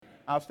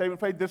Our statement of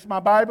faith, this is my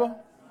Bible.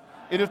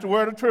 It is the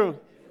word of truth.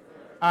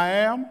 I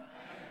am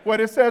what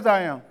it says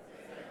I am.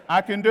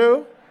 I can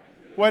do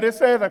what it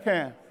says I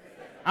can.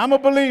 I'm a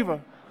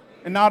believer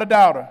and not a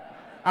doubter.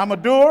 I'm a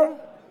doer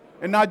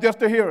and not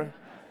just a hearer.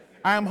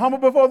 I am humble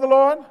before the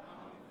Lord.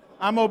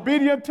 I'm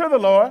obedient to the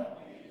Lord.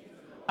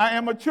 I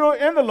am mature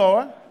in the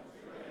Lord.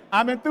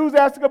 I'm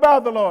enthusiastic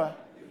about the Lord.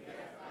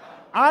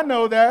 I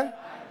know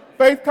that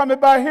faith cometh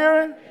by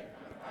hearing,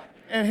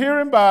 and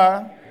hearing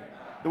by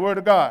the word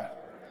of God.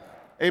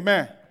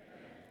 Amen.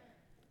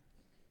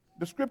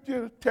 The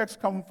scripture text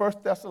comes from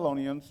 1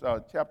 Thessalonians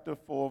chapter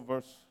 4,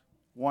 verse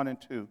 1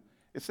 and 2.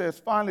 It says,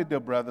 finally,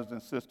 dear brothers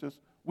and sisters,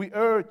 we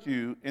urge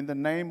you in the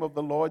name of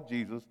the Lord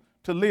Jesus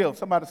to live.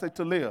 Somebody say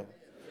to live.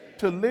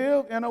 To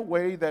live in a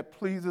way that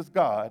pleases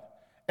God,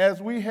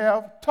 as we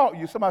have taught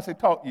you. Somebody say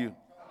taught you.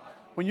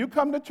 When you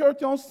come to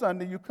church on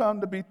Sunday, you come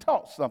to be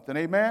taught something.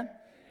 Amen?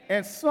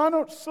 And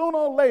sooner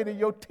or later,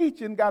 your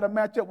teaching got to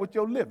match up with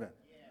your living.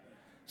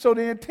 So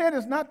the intent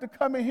is not to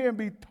come in here and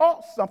be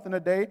taught something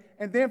today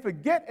and then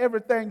forget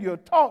everything you're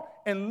taught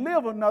and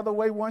live another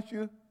way once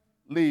you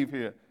leave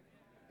here.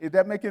 Did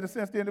that make any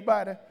sense to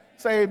anybody?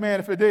 Say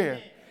amen if it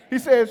did. He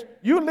says,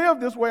 you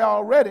live this way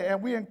already,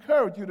 and we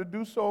encourage you to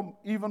do so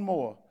even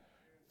more.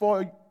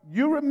 For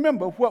you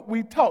remember what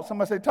we taught.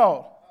 Somebody say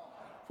taught.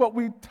 What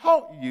we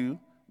taught you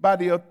by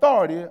the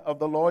authority of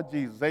the Lord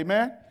Jesus.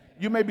 Amen?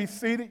 You may be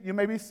seated. You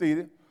may be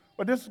seated.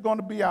 But this is going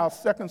to be our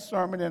second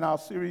sermon in our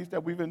series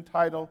that we've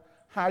entitled,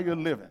 How You're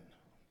Living.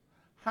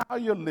 How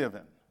You're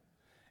Living.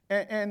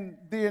 And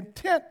the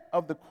intent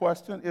of the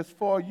question is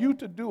for you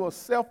to do a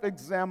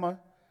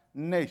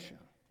self-examination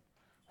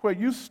where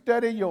you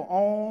study your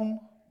own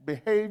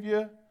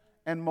behavior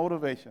and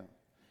motivation.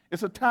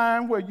 It's a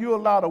time where you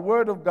allow the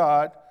Word of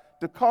God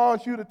to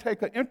cause you to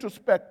take an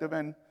introspective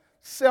and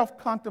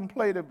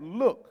self-contemplative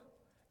look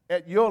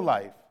at your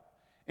life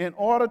in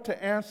order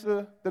to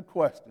answer the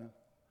question,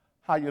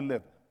 how you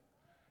living.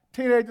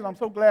 Teenagers, I'm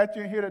so glad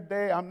you're here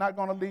today. I'm not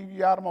going to leave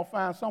you out. I'm going to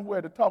find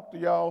somewhere to talk to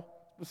y'all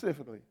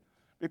specifically,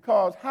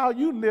 because how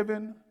you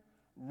living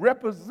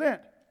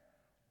represent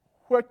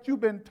what you've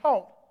been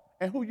taught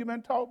and who you've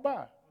been taught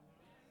by.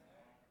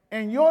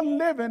 And your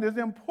living is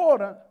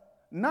important,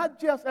 not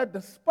just at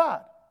the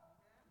spot,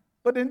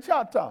 but in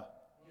Choctaw,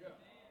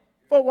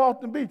 Fort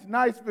Walton Beach,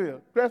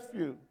 Niceville,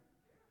 Crestview.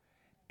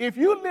 If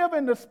you live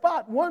in the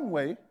spot one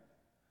way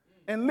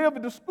and live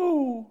at the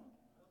school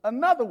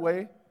another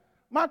way,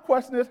 my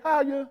question is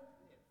how you.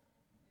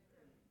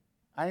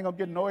 I ain't gonna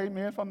get no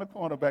amen from the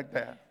corner back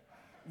there,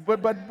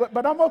 but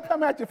I'm gonna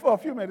come at you for a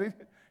few minutes.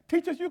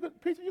 Teachers, you can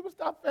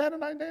stop fanning.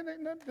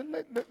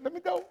 Let me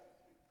go.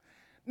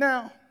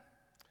 Now,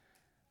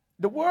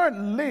 the word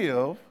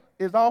live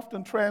is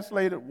often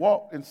translated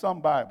walk in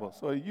some Bibles,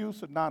 so it's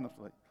used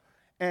synonymously.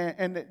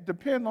 And it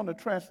depends on the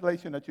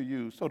translation that you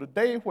use. So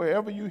today,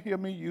 wherever you hear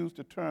me use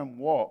the term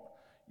walk,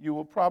 you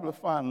will probably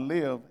find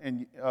live,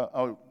 and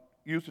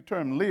use the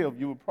term live,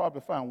 you will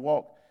probably find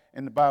walk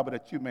in the Bible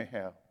that you may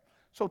have.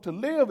 So to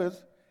live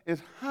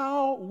is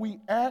how we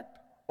act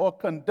or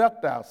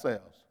conduct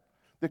ourselves,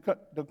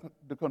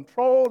 the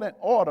control and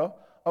order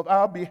of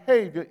our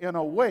behavior in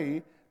a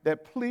way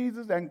that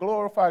pleases and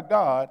glorifies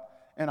God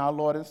and our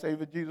Lord and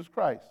Savior Jesus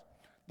Christ.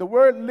 The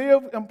word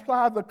live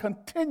implies a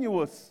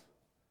continuous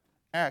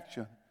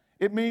action.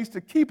 It means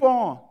to keep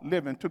on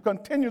living, to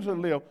continue to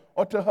live,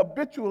 or to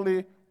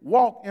habitually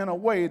walk in a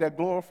way that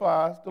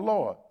glorifies the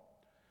Lord.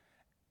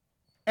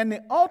 And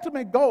the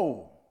ultimate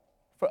goal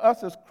for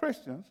us as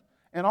Christians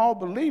and all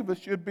believers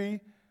should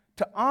be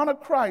to honor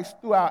Christ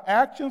through our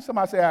actions.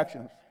 Somebody say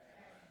actions.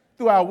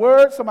 Through our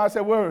words. Somebody say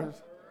words.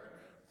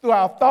 Through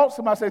our thoughts.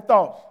 Somebody say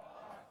thoughts.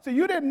 See,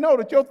 you didn't know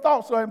that your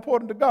thoughts are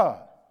important to God.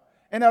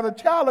 And as a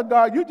child of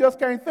God, you just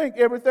can't think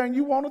everything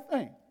you want to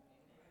think.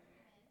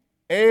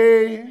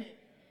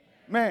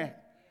 Amen.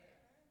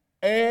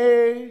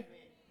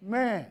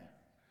 Amen.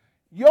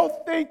 Your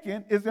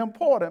thinking is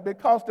important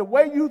because the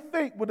way you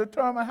think will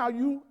determine how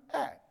you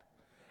act.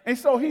 And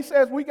so he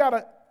says we got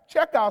to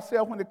check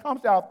ourselves when it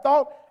comes to our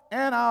thought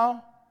and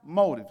our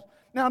motives.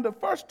 Now, the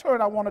first turn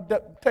I want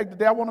to take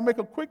today, I want to make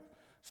a quick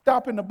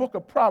stop in the book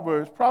of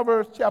Proverbs.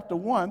 Proverbs chapter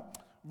 1,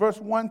 verse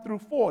 1 through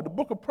 4. The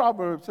book of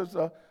Proverbs is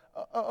a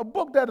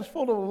book that is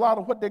full of a lot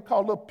of what they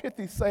call little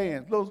pithy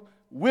sayings, little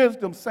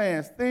wisdom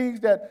sayings, things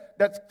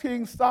that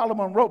King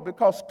Solomon wrote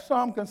because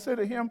some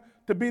consider him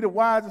to be the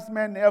wisest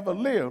man that ever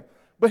lived.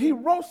 But he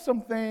wrote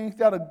some things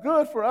that are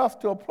good for us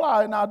to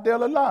apply in our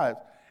daily lives.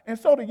 And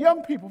so the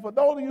young people, for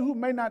those of you who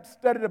may not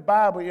study the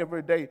Bible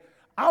every day,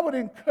 I would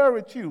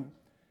encourage you,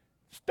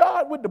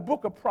 start with the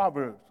book of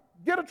Proverbs.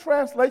 Get a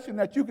translation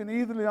that you can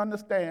easily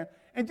understand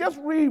and just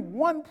read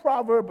one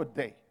proverb a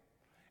day.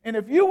 And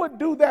if you would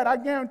do that, I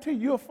guarantee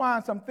you'll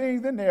find some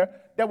things in there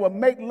that will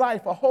make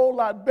life a whole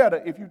lot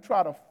better if you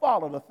try to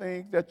follow the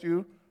things that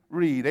you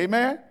read.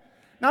 Amen?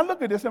 Now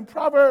look at this. In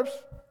Proverbs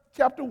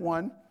chapter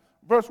 1,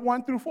 verse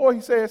 1 through 4,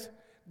 he says,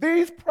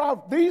 these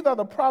are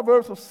the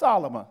Proverbs of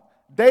Solomon,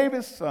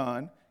 David's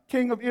son,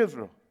 king of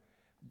Israel.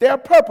 Their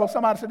purpose,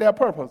 somebody say their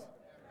purpose.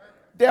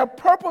 Their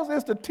purpose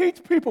is to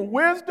teach people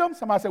wisdom,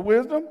 somebody say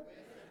wisdom,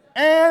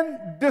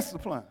 and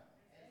discipline.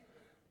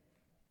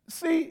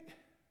 See,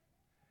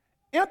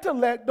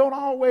 intellect don't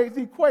always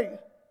equate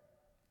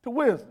to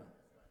wisdom.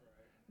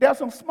 There are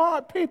some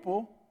smart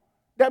people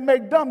that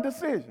make dumb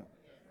decisions.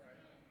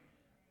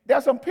 There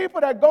are some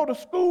people that go to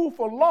school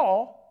for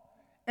law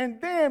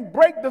and then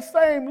break the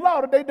same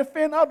law that they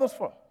defend others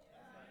for.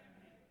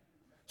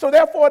 So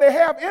therefore, they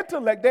have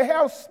intellect, they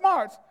have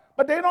smarts,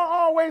 but they don't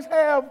always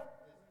have.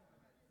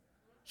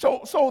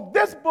 So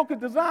this book is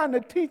designed to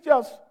teach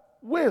us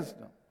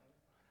wisdom,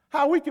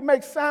 how we can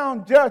make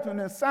sound judgment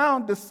and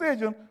sound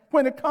decisions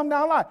when it comes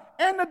down life,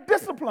 and to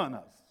discipline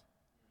us.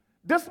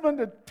 Discipline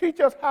to teach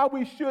us how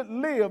we should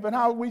live and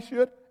how we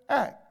should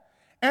act,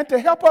 and to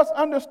help us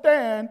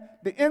understand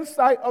the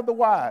insight of the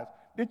wise.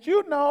 Did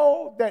you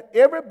know that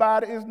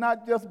everybody is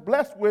not just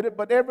blessed with it,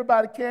 but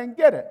everybody can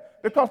get it?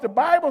 Because the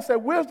Bible said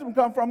wisdom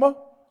comes from a.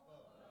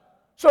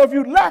 So if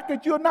you lack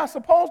it, you're not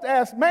supposed to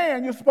ask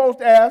man, you're supposed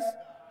to ask,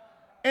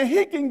 and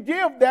he can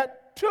give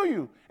that to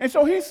you. And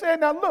so he said,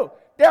 now look,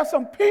 there are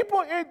some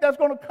people that's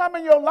going to come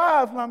in your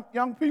lives,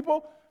 young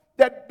people,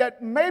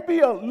 that may be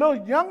a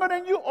little younger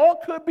than you or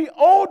could be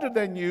older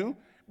than you,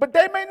 but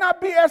they may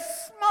not be as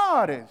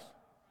smart as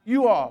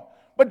you are.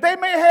 But they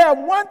may have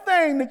one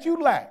thing that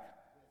you lack,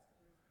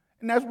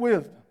 and that's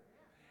wisdom.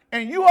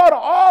 And you ought to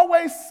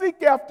always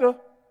seek after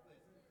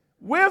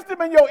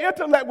wisdom, and your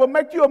intellect will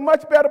make you a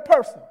much better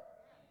person.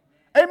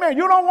 Amen.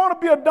 You don't want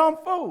to be a dumb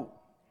fool,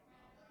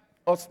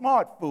 or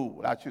smart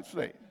fool, I should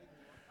say.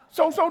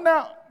 So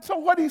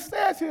what he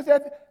says here is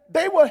that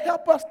they will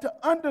help us to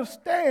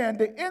understand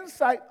the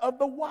insight of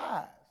the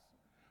wise.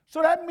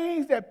 So that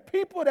means that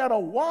people that are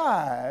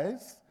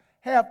wise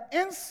have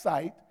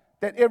insight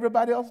that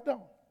everybody else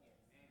don't.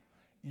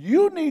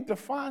 You need to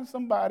find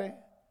somebody,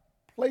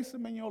 place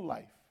them in your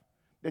life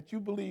that you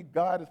believe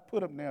God has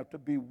put them there to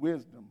be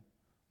wisdom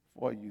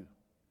for you.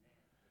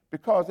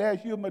 Because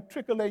as you're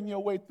matriculating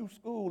your way through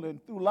school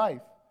and through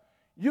life,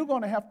 you're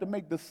going to have to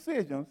make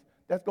decisions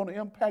that's going to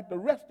impact the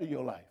rest of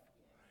your life.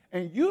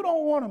 And you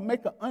don't want to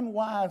make an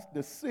unwise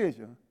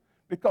decision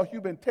because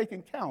you've been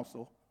taking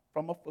counsel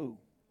from a fool.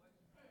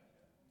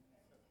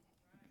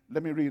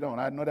 Let me read on.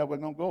 I know that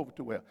wasn't going to go over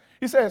too well.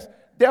 He says,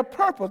 their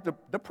purpose,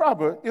 the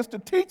proverb, is to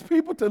teach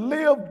people to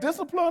live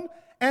disciplined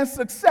and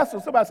successful.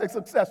 Somebody say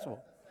successful.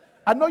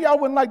 I know y'all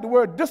wouldn't like the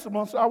word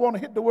discipline, so I want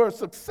to hit the word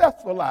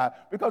successful line,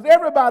 because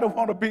everybody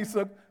want to be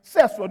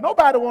successful.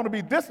 Nobody want to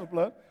be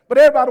disciplined, but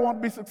everybody want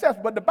to be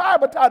successful. But the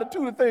Bible tied the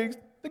two things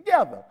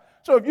together.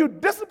 So if you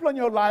discipline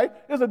your life,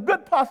 there's a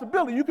good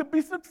possibility you could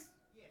be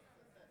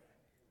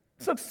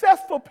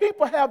successful.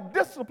 People have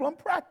discipline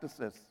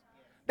practices.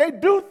 They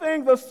do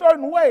things a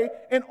certain way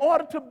in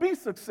order to be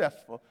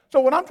successful. So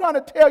what I'm trying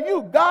to tell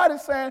you, God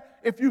is saying,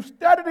 if you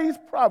study these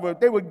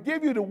proverbs, they will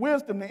give you the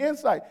wisdom, the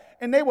insight,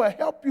 and they will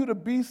help you to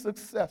be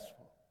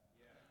successful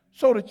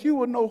so that you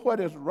will know what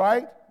is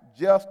right,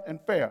 just, and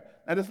fair.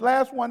 Now this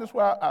last one is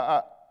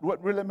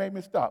what really made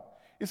me stop.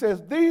 It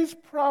says, these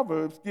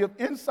proverbs give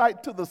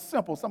insight to the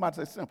simple. Somebody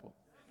say simple.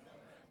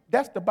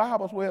 That's the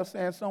Bible's way of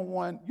saying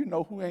someone,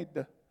 who ain't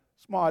the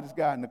smartest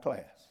guy in the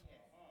class.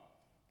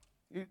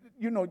 I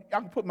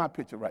can put my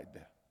picture right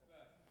there.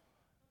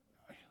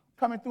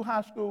 Coming through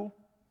high school,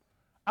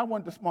 I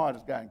wasn't the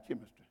smartest guy in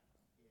chemistry.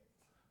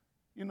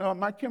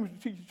 My chemistry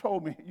teacher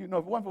told me, if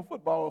it wasn't for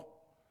football,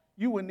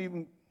 you wouldn't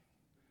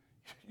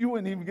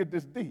even get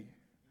this D.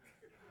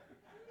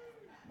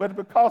 But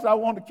because I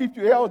want to keep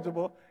you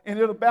eligible and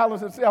it'll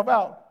balance itself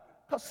out.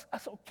 Because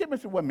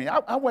chemistry wasn't me.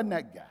 I wasn't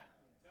that guy.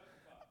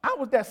 I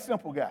was that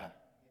simple guy.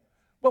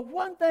 But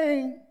one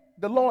thing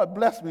the Lord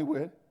blessed me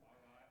with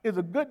is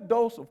a good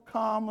dose of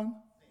common.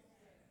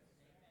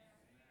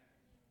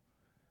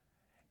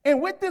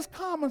 And with this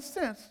common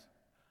sense,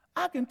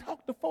 I can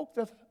talk to folks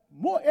that's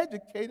more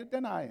educated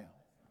than I am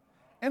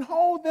and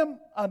hold them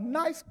a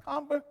nice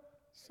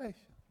conversation.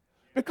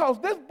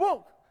 Because this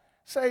book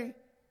say,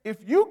 if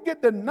you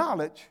get the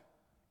knowledge,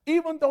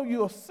 even though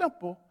you're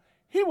simple,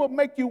 he will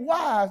make you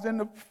wise in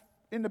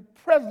the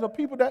presence of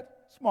people that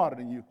are smarter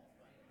than you.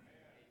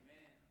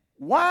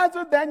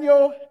 Wiser than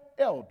your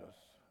elders.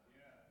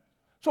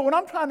 So what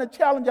I'm trying to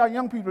challenge our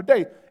young people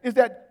today is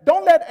that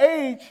don't let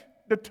age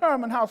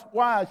determine how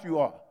wise you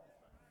are.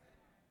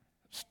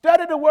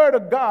 Study the word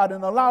of God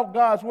and allow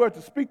God's word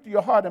to speak to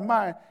your heart and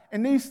mind,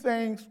 and these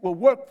things will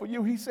work for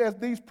you. He says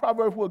these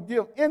proverbs will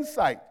give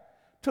insight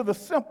to the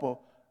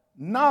simple,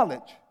 knowledge,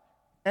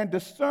 and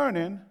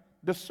discernment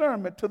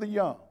to the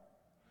young.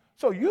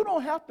 So you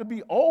don't have to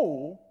be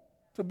old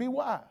to be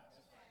wise.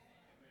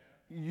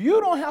 You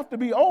don't have to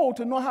be old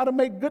to know how to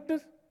make good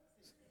decisions.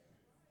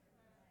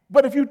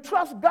 But if you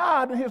trust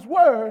God and his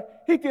word,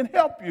 he can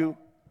help you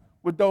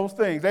with those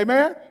things.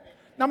 Amen?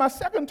 Now, my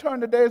second turn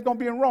today is going to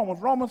be in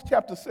Romans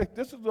chapter 6.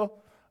 This is a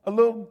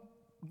little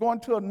going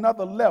to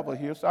another level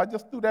here, so I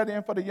just threw that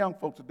in for the young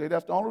folks today.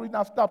 That's the only reason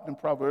I stopped in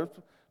Proverbs.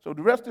 So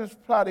the rest is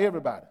apply to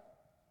everybody.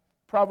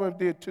 Proverbs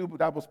did too,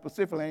 but I was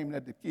specifically aiming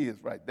at the kids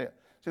right there.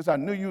 Since I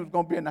knew you was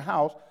going to be in the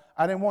house,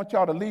 I didn't want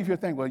y'all to leave here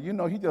thinking,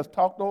 well, he just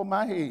talked over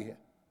my head.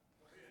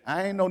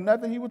 I ain't know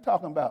nothing he was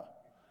talking about.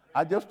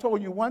 I just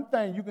told you one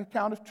thing you can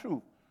count as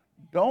true.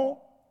 Don't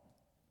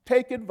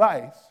take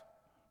advice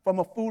from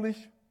a foolish.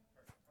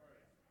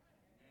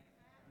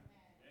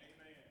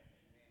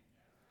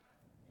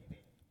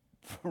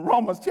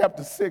 Romans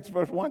chapter 6,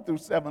 verse 1 through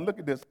 7. Look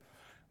at this.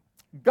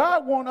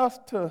 God wants us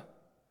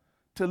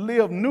to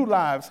live new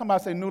lives.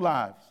 Somebody say new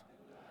lives.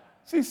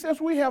 See, since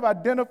we have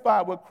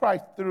identified with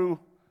Christ through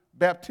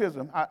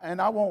baptism,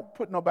 and I won't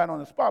put nobody on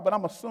the spot, but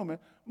I'm assuming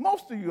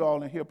most of you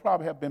all in here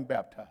probably have been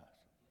baptized.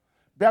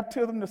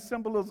 Baptism, the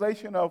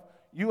symbolization of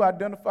you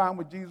identifying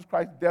with Jesus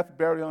Christ's death,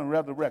 burial, and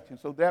resurrection.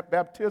 So that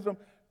baptism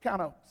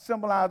kind of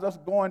symbolizes us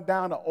going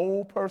down an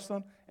old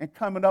person and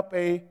coming up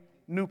a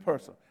new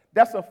person.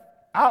 That's an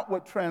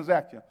outward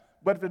transaction.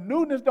 But if the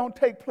newness don't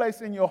take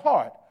place in your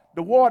heart,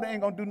 the water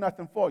ain't going to do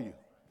nothing for you.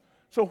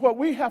 So what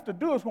we have to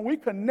do is when we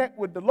connect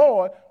with the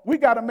Lord, we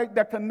got to make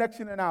that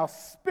connection in our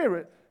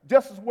spirit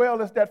just as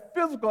well as that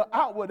physical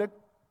outward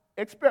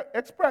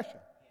expression.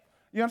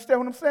 You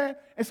understand what I'm saying?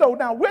 And so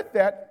now with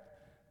that,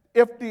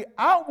 if the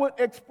outward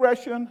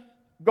expression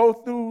goes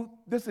through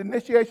this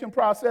initiation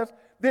process,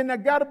 then there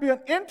got to be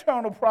an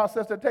internal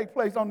process that takes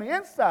place on the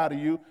inside of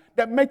you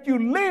that make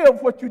you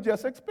live what you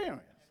just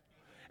experienced.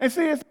 And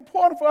see, it's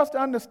important for us to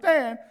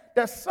understand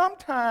that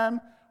sometimes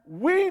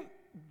we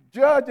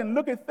judge and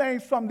look at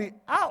things from the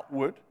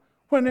outward,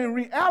 when in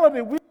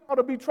reality we ought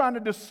to be trying to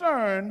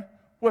discern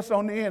what's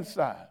on the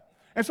inside.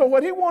 And so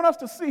what he wants us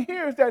to see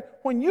here is that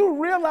when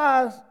you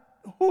realize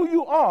who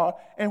you are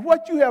and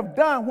what you have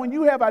done, when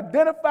you have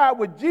identified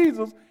with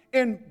Jesus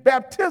in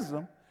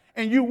baptism,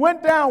 and you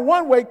went down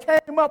one way,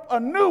 came up a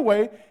new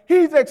way,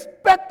 he's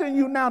expecting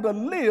you now to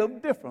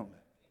live differently.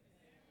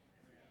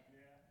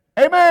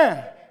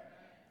 Amen.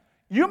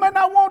 You may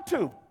not want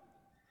to.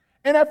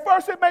 And at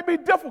first it may be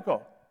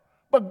difficult.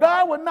 But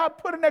God will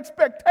not put an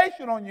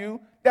expectation on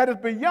you that is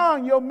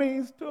beyond your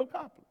means to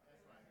accomplish.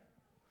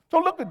 So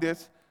look at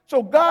this.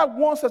 So God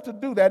wants us to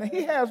do that, and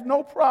he has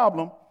no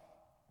problem,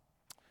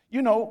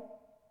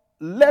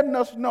 letting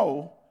us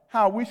know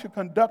how we should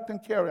conduct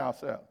and carry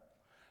ourselves.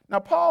 Now,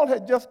 Paul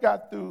had just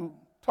got through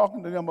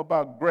talking to them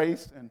about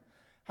grace and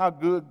how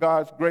good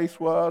God's grace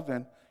was,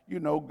 and,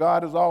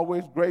 God is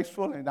always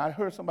graceful, and I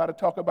heard somebody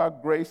talk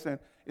about grace, and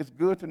it's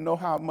good to know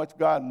how much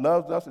God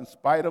loves us in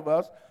spite of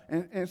us.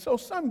 And so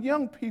some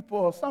young people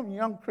or some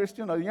young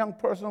Christian or young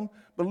person,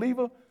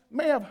 believer,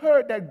 may have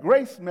heard that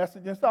grace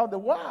message and thought that,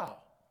 wow,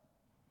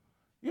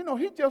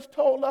 he just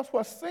told us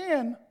what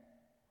sin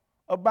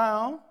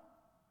abound,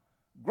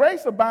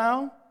 grace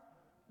abound,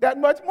 that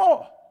much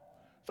more.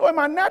 So in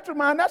my natural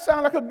mind, that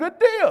sounds like a good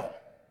deal.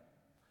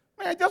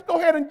 Man, just go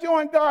ahead and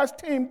join God's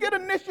team. Get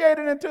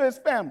initiated into his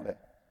family.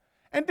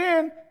 And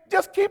then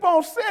just keep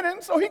on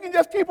sinning so he can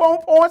just keep on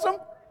pouring some.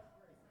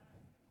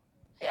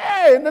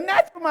 Yeah, in the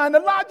natural mind, the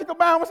logical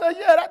mind would say,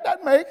 yeah,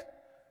 that makes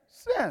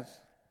sense.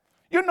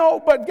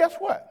 But guess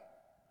what?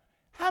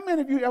 How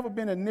many of you ever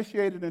been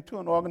initiated into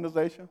an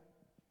organization,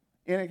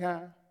 any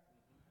kind?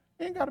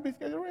 You ain't got to be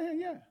scared of it,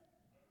 yeah.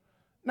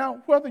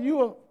 Now, whether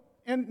you are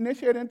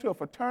initiated into a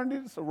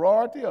fraternity, a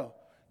sorority, or,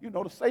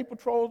 the safe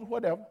patrols or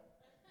whatever,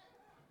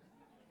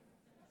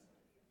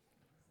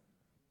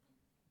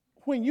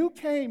 when you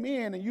came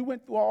in and you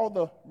went through all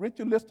the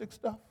ritualistic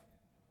stuff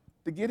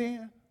to get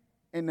in,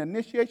 and the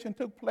initiation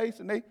took place,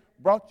 and they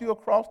brought you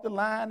across the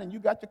line, and you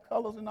got your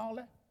colors and all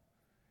that,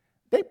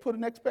 they put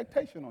an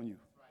expectation on you.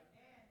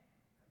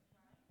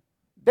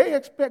 They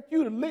expect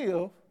you to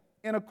live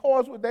in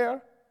accordance with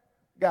their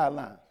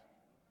guidelines.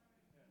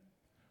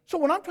 So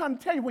what I'm trying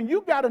to tell you, when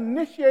you got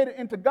initiated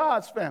into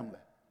God's family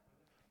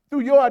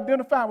through your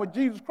identifying with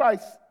Jesus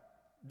Christ's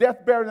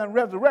death, burial, and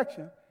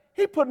resurrection,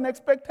 he put an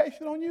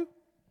expectation on you.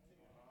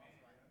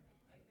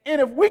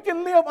 And if we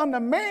can live under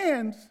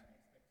man's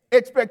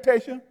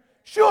expectation,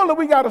 surely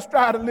we got to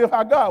strive to live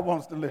how God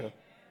wants to live.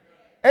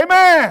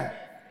 Amen.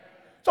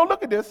 So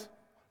look at this.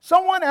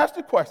 Someone asked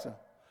the question,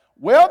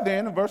 well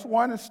then, in verse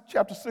 1 in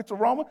chapter 6 of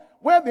Romans,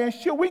 well then,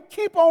 should we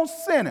keep on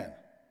sinning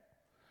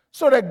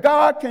so that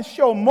God can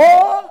show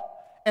more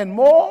and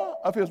more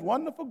of his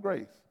wonderful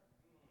grace?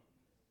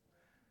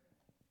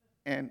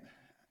 And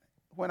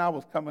when I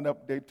was coming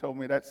up, they told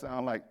me that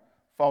sounded like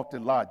faulty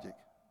logic.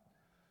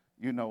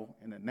 In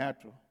the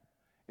natural.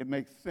 It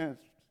makes sense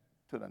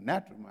to the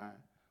natural mind,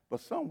 but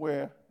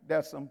somewhere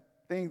there's some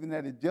things in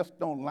there that just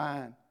don't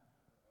line.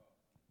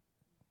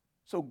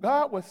 So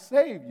God will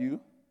save you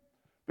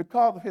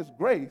because of his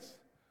grace,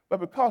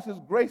 but because his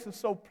grace is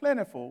so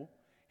plentiful,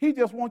 he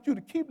just wants you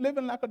to keep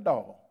living like a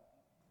dog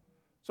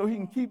so he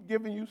can keep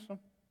giving you some.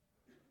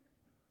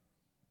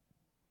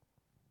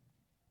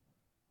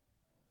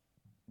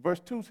 Verse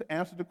 2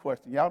 answers the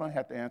question. Y'all don't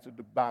have to answer,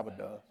 the Bible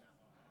does.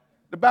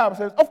 The Bible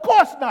says, of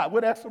course not,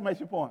 with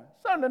exclamation point.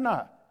 Certainly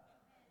not.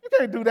 You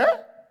can't do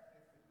that.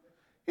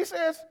 He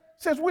says,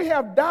 since we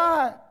have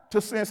died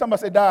to sin,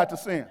 somebody say died to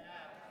sin.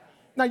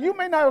 Now, you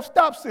may not have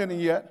stopped sinning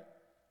yet,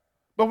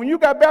 but when you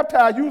got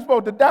baptized, you were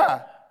supposed to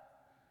die.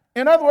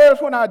 In other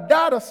words, when I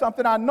die to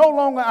something, I no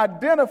longer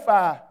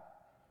identify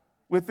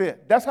with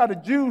it. That's how the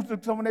Jews do.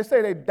 So when they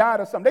say they died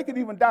of something, they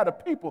can even die to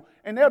people,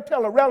 and they'll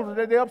tell a relative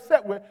that they're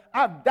upset with,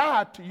 I've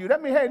died to you.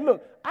 That means, hey,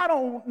 look, I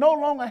don't no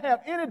longer have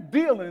any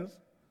dealings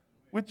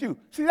with you.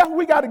 See, that's what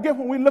we got to get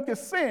when we look at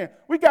sin.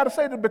 We got to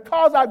say that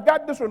because I've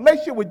got this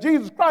relationship with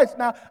Jesus Christ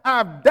now,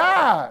 I've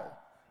died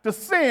to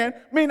sin,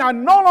 meaning I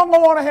no longer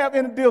want to have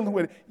any dealings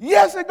with it.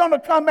 Yes, it's going to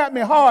come at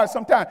me hard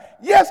sometimes.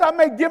 Yes, I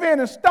may give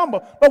in and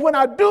stumble, but when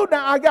I do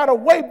that, I got a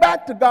way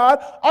back to God.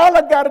 All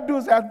I got to do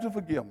is ask him to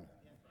forgive me.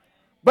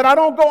 But I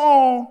don't go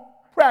on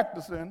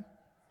practicing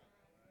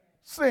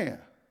sin.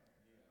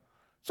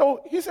 So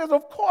he says,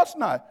 of course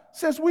not.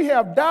 Since we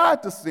have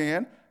died to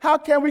sin, how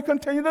can we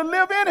continue to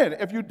live in it?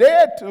 If you're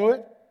dead to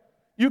it,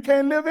 you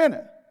can't live in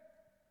it.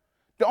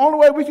 The only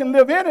way we can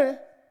live in it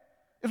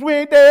is we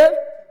ain't dead.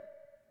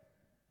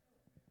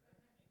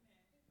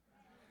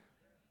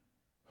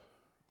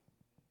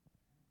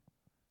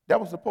 That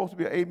was supposed to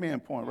be an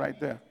amen point right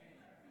there.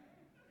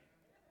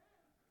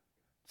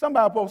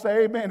 Somebody supposed to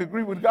say amen to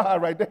agree with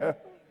God right there.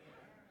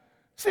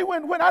 See,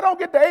 when I don't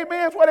get the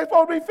amens where they're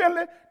supposed to be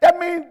feeling, that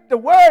means the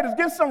word is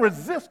getting some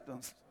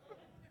resistance.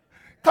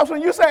 Because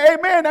when you say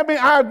amen, that means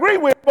I agree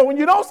with it. But when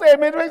you don't say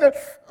amen, they say,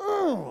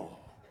 ooh.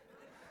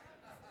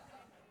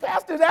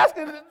 Pastor's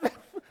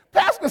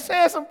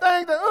saying some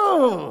things that,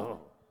 ooh.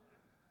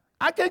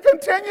 I can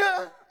continue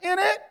in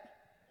it,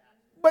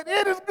 but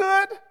it is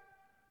good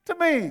to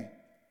me.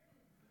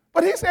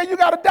 But he said you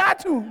got to die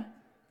to.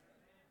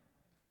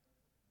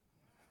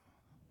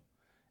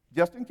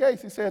 Just in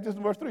case, he said this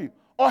in verse 3.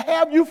 Or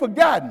have you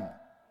forgotten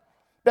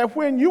that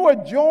when you were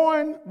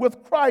joined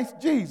with Christ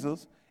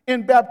Jesus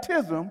in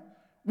baptism,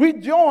 we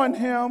joined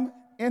him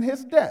in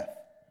his death?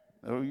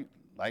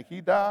 Like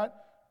he died,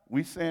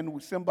 we sin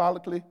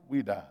symbolically,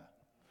 we died.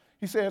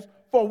 He says,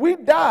 for we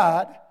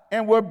died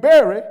and were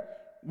buried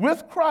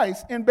with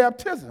Christ in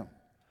baptism.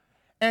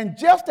 And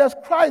just as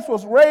Christ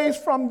was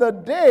raised from the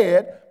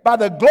dead by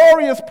the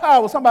glorious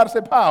power, somebody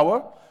say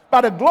power,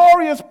 by the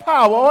glorious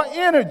power or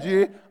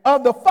energy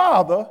of the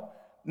Father,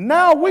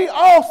 now we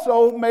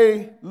also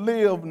may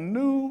live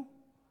new.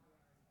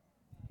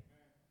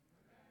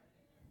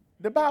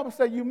 The Bible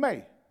says you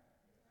may,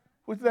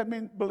 which that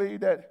means believe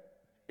that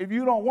if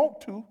you don't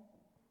want to,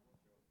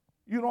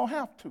 you don't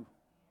have to.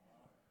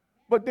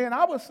 But then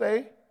I would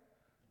say,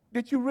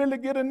 did you really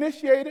get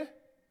initiated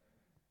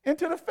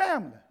into the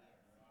family?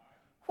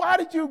 Why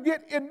did you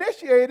get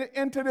initiated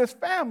into this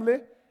family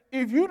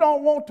if you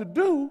don't want to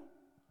do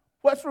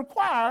what's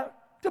required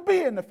to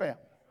be in the family?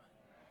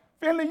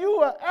 Finley, you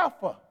are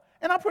alpha.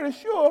 And I'm pretty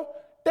sure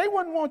they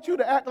wouldn't want you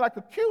to act like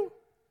a Q.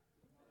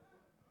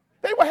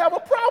 They would have a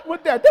problem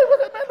with that. They would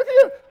say, man, look at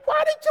you.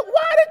 Why did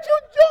you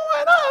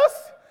join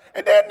us?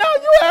 And then now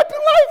you acting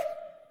like.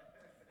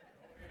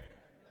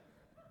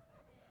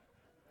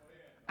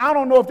 I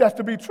don't know if that's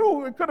to be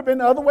true. It could have been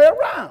the other way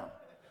around.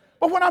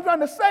 But what I'm trying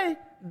to say,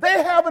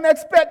 they have an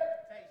expectation.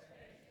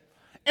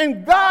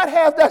 And God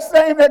has that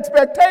same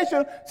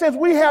expectation since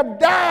we have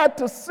died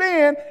to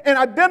sin and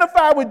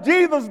identified with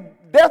Jesus'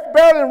 death,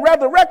 burial, and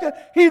resurrection.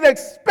 He's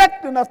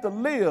expecting us to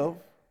live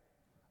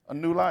a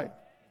new life.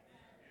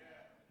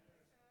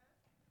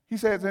 He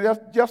says,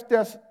 just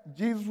as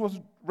Jesus was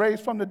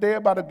raised from the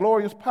dead by the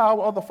glorious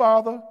power of the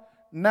Father,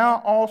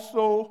 now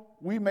also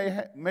we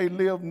may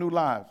live new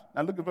lives.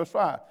 Now look at verse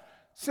 5.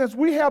 Since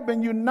we have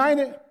been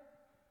united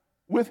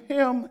with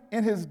him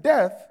in his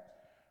death,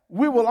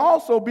 we will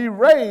also be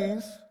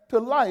raised to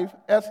life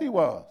as he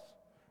was.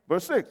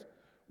 Verse 6.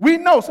 We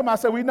know, somebody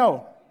say we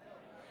know.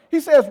 He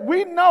says,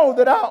 we know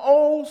that our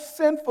old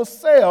sinful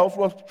selves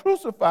was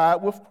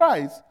crucified with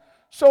Christ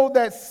so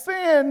that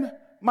sin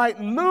might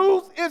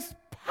lose its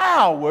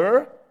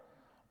power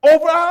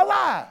over our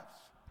lives.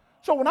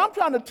 So when I'm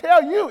trying to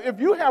tell you, if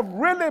you have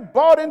really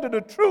bought into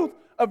the truth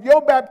of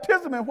your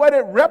baptism and what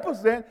it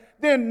represents,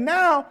 then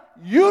now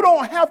you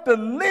don't have to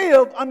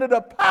live under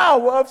the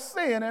power of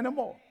sin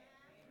anymore.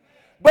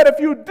 But if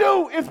you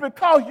do, it's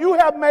because you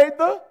have made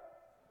the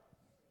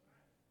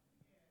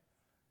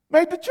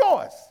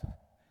choice.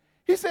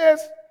 He says,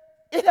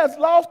 it has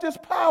lost its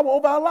power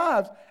over our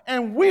lives,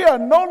 and we are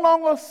no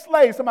longer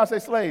slaves. Somebody say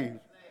slaves.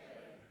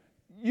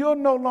 You're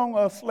no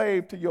longer a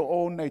slave to your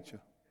old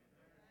nature.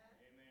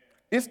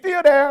 It's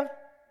still there.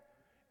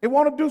 It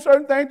want to do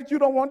certain things that you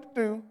don't want to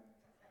do,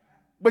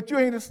 but you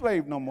ain't a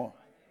slave no more.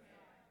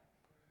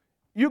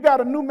 You got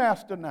a new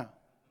master now.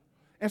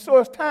 And so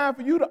it's time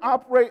for you to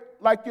operate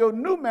like your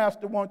new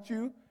master wants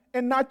you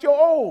and not your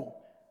old.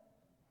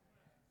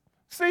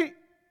 See,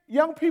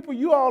 young people,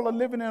 you all are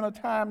living in a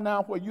time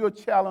now where you're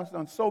challenged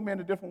in so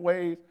many different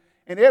ways,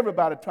 and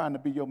everybody trying to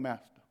be your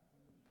master.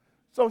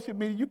 Social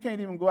media, you can't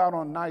even go out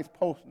on a nice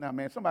post now,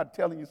 man. Somebody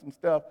telling you some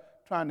stuff,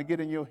 trying to get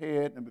in your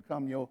head and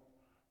become your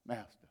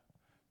master.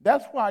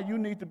 That's why you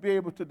need to be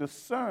able to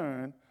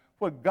discern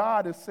what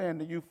God is saying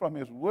to you from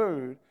his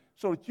word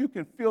so that you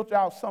can filter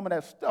out some of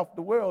that stuff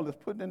the world is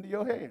putting into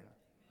your head.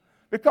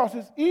 Because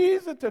it's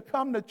easy to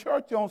come to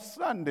church on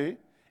Sunday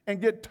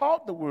and get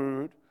taught the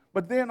word,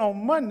 but then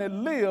on Monday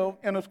live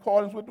in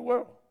accordance with the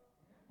world.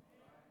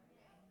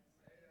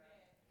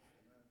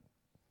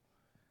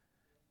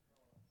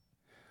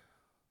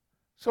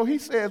 So he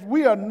says,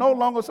 we are no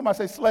longer, somebody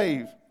say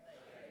slaves.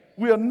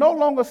 We are no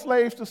longer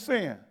slaves to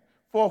sin.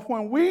 For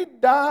when we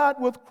died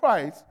with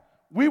Christ,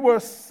 we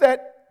were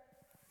set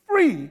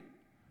free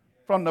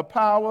from the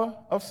power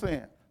of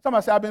sin.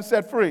 Somebody say, I've been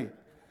set free.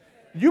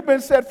 You've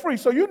been set free.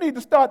 So you need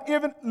to start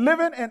even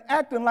living and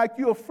acting like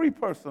you're a free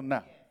person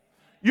now.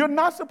 You're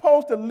not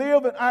supposed to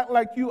live and act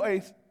like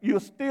you're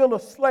still a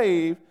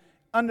slave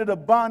under the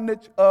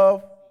bondage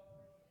of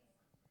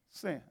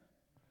sin.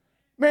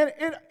 Man,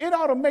 it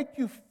ought to make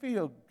you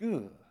feel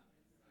good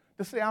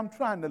to say, I'm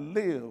trying to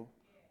live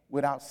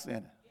without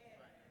sinning.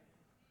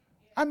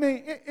 I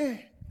mean,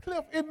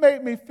 Cliff, it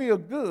made me feel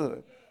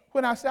good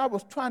when I said I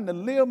was trying to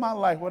live my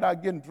life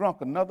without getting drunk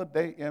another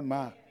day in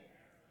my life.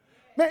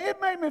 Man, it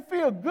made me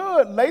feel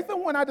good,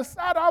 Latham, when I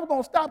decided I was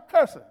going to stop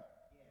cursing.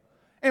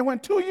 And when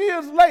 2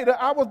 years later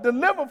I was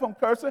delivered from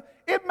cursing,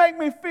 it made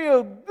me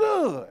feel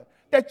good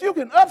that you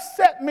can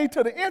upset me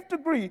to the nth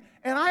degree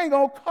and I ain't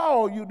going to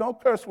call you no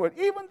curse word,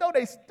 even though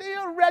they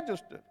still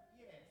registered.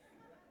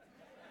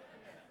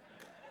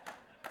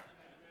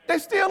 They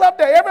still up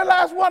there, every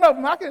last one of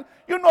them. I can,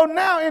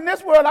 now in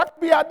this world, I could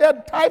be out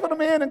there typing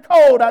them in and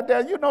code out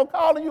there,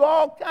 calling you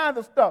all kinds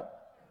of stuff.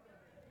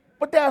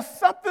 But there's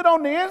something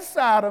on the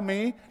inside of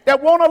me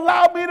that won't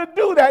allow me to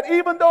do that,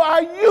 even though I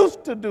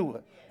used to do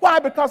it. Why?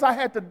 Because I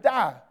had to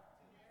die.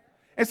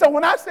 And so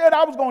when I said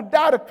I was going to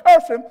die to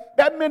cursing,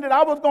 that meant that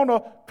I was going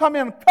to come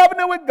in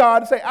covenant with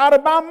God and say, out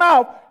of my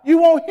mouth, you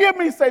won't hear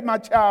me say my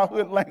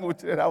childhood language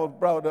that I was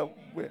brought up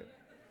with.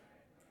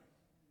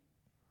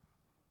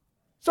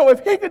 So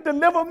if he can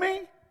deliver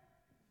me,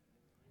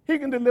 he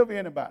can deliver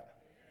anybody.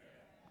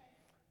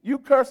 You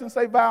curse and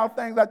say vile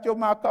things out your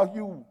mouth because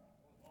you.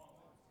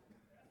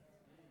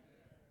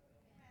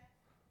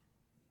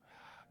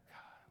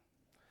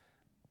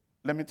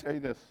 Let me tell you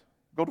this.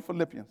 Go to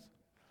Philippians.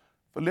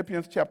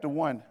 Philippians chapter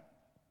 1,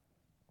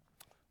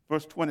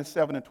 verse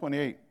 27 and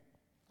 28.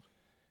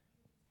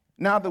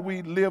 Now that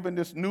we live in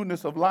this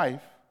newness of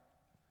life,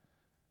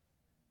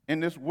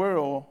 in this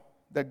world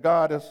that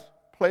God has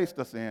placed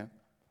us in,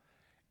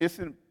 it's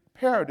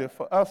imperative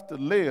for us to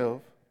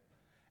live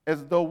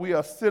as though we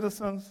are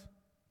citizens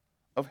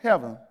of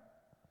heaven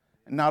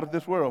and not of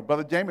this world.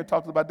 Brother Jamie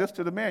talked about this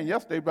to the man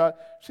yesterday.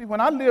 But see,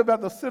 when I live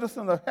as a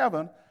citizen of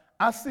heaven,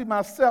 I see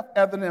myself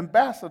as an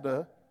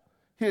ambassador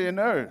here in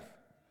the earth.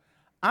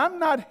 I'm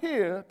not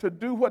here to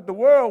do what the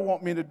world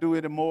wants me to do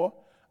anymore.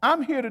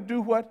 I'm here to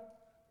do what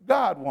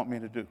God wants me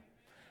to do.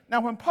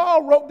 Now, when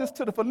Paul wrote this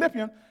to the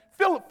Philippians,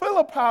 Philippi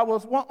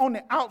was on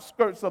the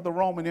outskirts of the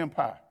Roman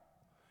Empire.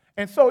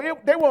 And so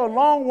they were a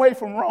long way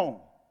from Rome.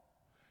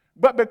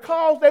 But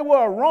because they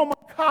were a Roman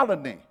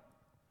colony,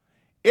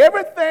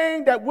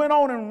 everything that went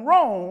on in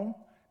Rome,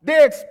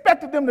 they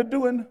expected them to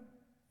do in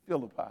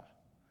Philippi.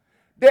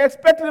 They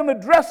expected them to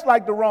dress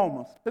like the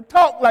Romans, to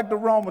talk like the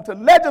Romans, to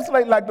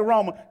legislate like the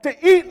Romans, to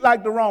eat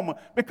like the Romans,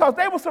 because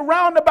they were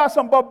surrounded by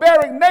some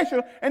barbaric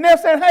nation, and they're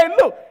saying, hey,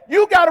 look,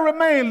 you got to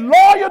remain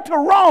loyal to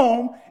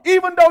Rome,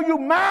 even though you're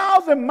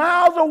miles and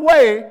miles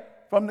away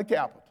from the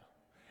capital.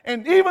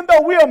 And even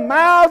though we are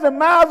miles and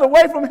miles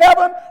away from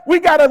heaven, we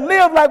got to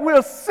live like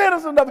we're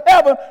citizens of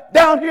heaven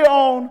down here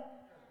on.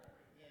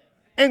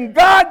 And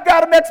God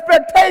got an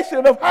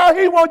expectation of how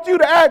he wants you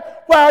to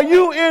act while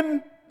you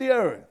in the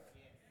earth.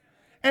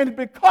 And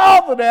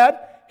because of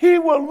that, he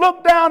will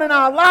look down in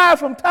our lives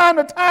from time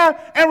to time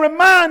and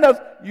remind us,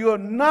 you're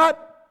not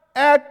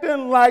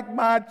acting like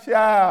my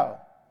child.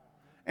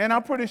 And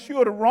I'm pretty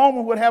sure the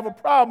Romans would have a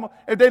problem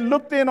if they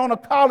looked in on a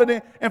colony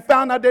and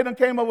found out they done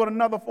came up with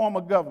another form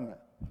of government.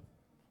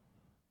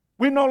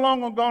 We're no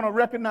longer going to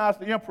recognize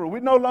the emperor. We're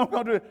no longer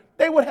going to do it.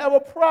 They would have a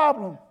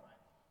problem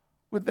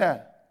with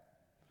that.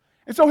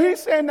 And so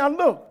he's saying, now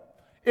look,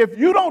 if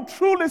you don't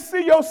truly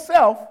see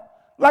yourself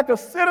like a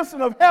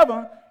citizen of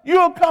heaven,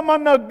 you'll come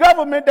under a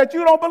government that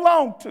you don't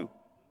belong to.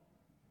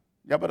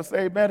 Y'all better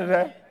say amen to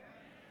that.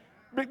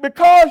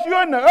 Because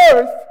you're in the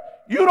earth,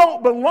 you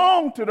don't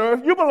belong to the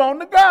earth, you belong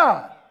to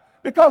God.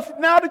 Because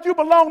now that you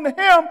belong to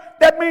him,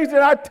 that means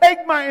that I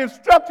take my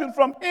instructions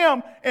from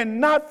him and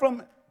not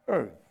from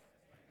earth.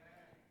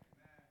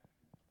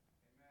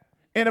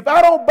 And if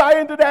I don't buy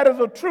into that as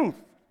a truth,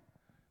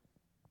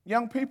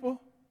 young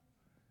people,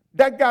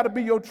 that got to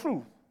be your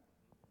truth.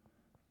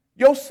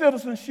 Your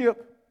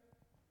citizenship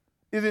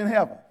is in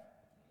heaven.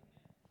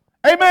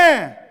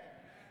 Amen.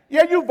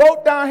 Yeah, you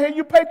vote down here,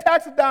 you pay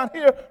taxes down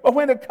here, but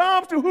when it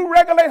comes to who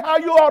regulates how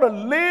you ought to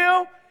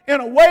live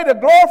in a way to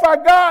glorify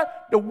God,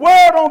 the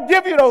world don't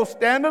give you those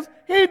standards.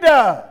 He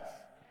does.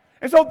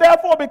 And so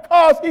therefore,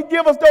 because he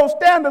gives us those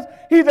standards,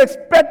 he's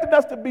expecting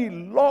us to be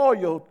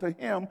loyal to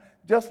him,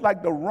 just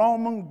like the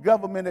Roman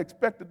government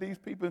expected these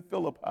people in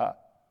Philippi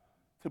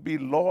to be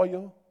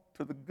loyal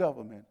to the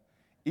government,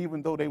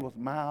 even though they was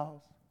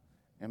miles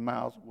and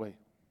miles away.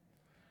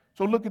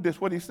 So look at this,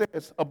 what he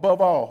says,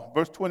 above all,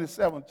 verse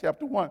 27,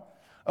 chapter 1.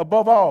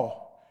 Above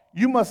all,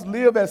 you must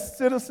live as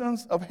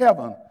citizens of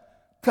heaven,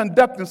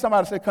 conducting,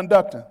 somebody say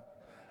conducting,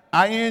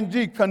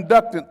 I-N-G,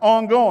 conducting,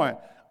 ongoing,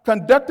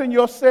 conducting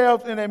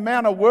yourselves in a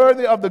manner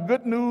worthy of the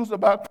good news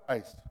about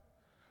Christ,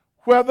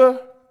 whether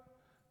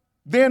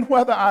Then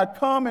whether I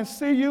come and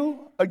see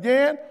you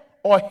again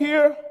or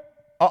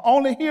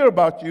only hear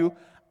about you,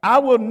 I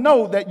will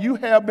know that you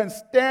have been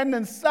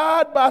standing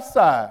side by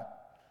side,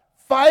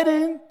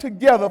 fighting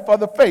together for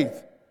the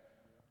faith,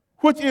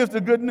 which is the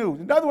good news.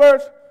 In other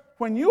words,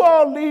 when you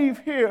all leave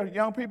here,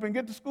 young people, and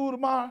get to school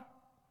tomorrow,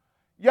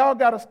 y'all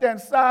got to stand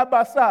side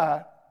by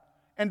side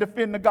and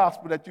defend the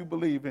gospel that you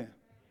believe in.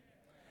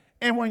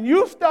 And when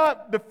you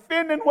start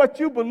defending what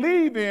you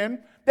believe in,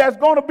 there's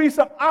going to be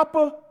some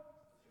opposition.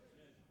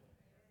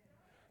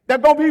 There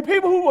are going to be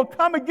people who will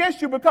come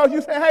against you because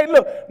you say, hey,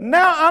 look,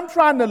 now I'm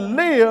trying to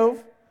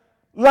live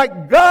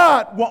like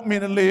God wants me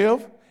to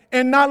live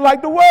and not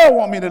like the world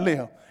wants me to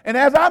live. And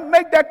as I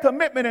make that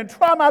commitment and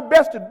try my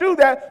best to do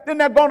that, then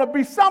there are going to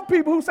be some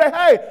people who say,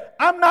 hey,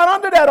 I'm not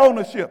under that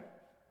ownership.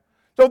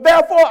 So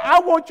therefore, I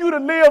want you to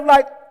live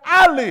like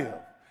I live.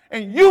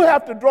 And you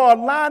have to draw a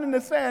line in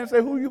the sand and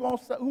say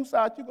whose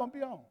side you're going to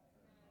be on.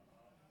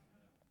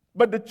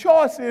 But the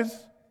choice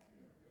is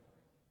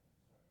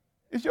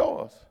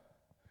yours.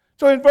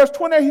 So in verse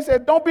 28, he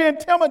said, don't be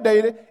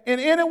intimidated in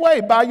any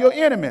way by your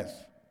enemies.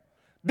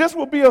 This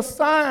will be a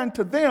sign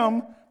to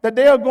them that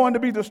they are going to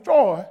be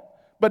destroyed,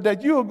 but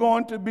that you are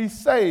going to be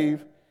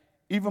saved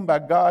even by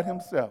God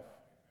himself.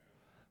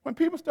 When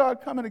people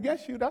start coming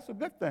against you, that's a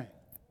good thing,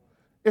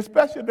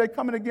 especially if they're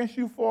coming against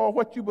you for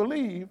what you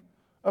believe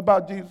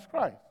about Jesus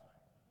Christ.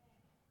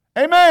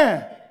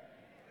 Amen.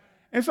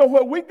 And so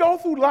when we go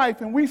through life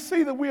and we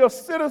see that we are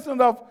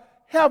citizens of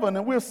heaven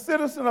and we're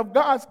citizens of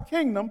God's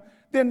kingdom,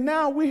 then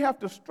now we have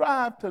to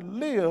strive to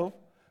live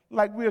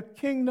like we're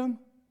kingdom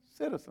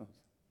citizens.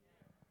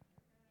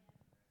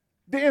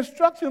 The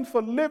instructions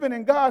for living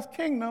in God's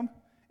kingdom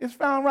is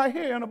found right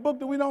here in a book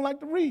that we don't like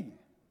to read.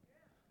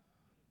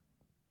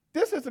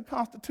 This is the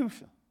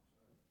Constitution.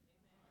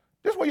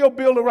 This is where your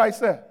Bill of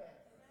Rights at.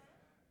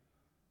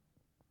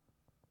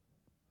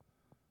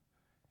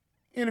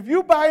 And if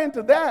you buy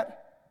into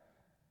that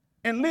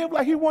and live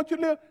like he wants you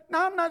to live,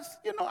 now I'm not,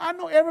 I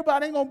know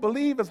everybody ain't going to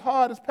believe as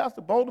hard as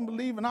Pastor Bolden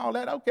believe and all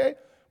that, okay?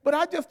 But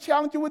I just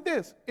challenge you with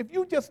this. If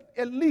you just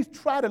at least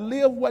try to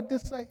live what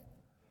this say,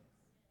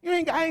 you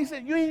ain't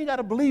got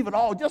to believe it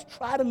all. Just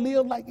try to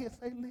live like it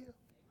say live.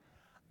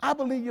 I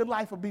believe your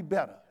life will be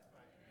better.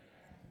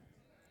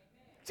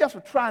 Just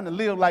for trying to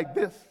live like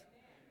this.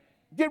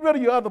 Get rid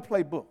of your other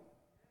playbook.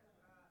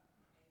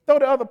 Throw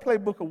the other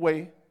playbook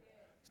away.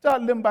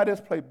 Start living by this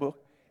playbook.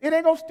 It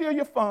ain't going to steal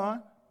your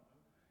fun.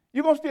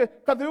 You're going to steal,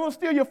 because if it would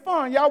steal your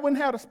fun, y'all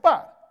wouldn't have a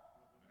spot.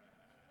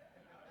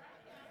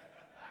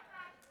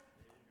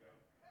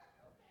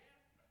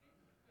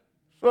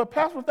 So if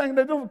pastor was thinking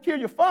that this will kill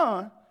your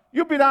fun,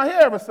 you'll be down here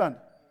every Sunday.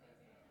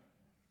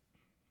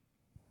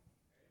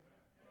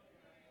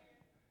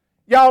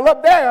 Y'all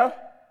up there,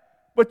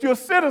 but you're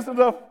citizens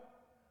of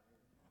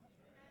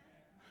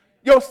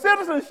your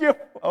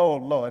citizenship. Oh,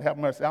 Lord, have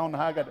mercy. I don't know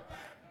how I got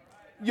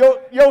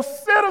that. Your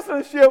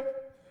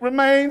citizenship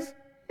remains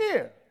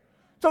here.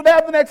 So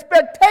there's an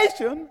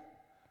expectation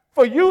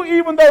for you,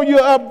 even though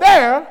you're up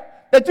there,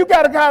 that you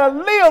got to kind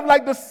of live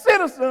like the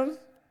citizens.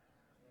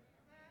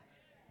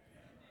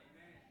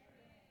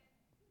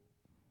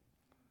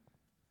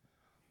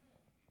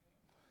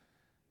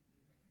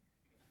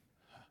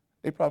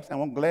 They probably say,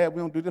 I'm glad we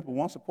don't do this but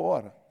once a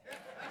quarter.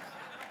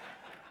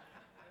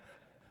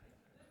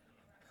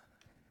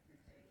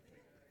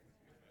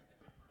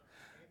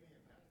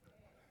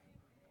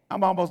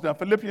 I'm almost done.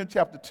 Philippians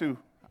chapter 2.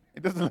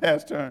 This is the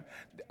last turn.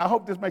 I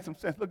hope this makes some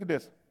sense. Look at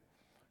this.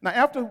 Now,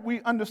 after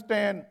we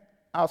understand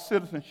our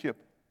citizenship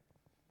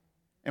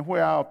and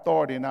where our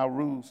authority and our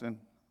rules and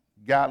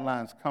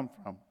guidelines come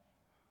from,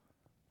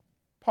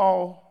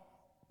 Paul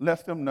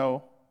lets them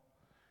know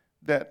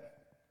that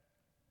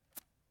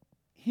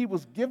he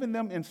was giving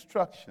them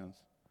instructions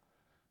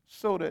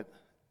so that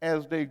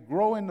as they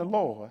grow in the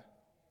Lord,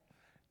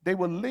 they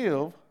will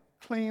live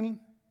clean,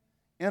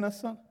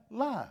 innocent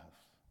lives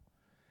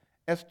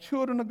as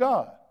children of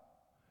God.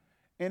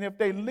 And if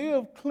they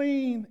live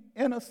clean,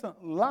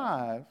 innocent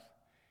lives,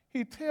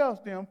 he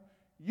tells them,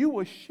 you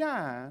will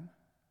shine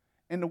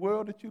in the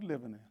world that you're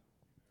living in.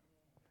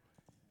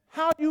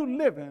 How you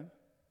living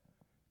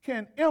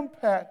can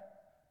impact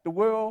the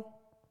world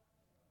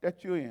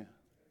that you're in.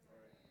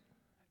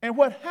 And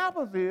what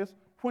happens is,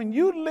 when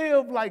you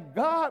live like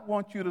God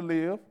wants you to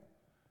live,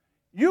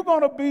 you're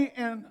going to be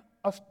in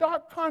a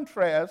stark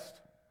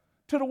contrast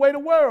to the way the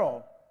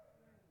world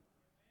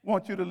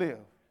wants you to live.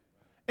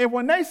 And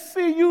when they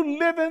see you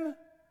living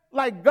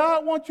like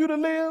God wants you to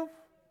live,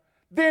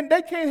 then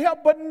they can't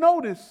help but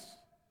notice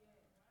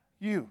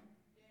you.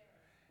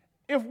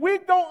 If we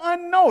go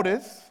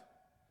unnoticed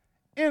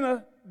in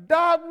a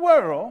dark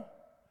world,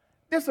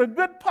 there's a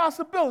good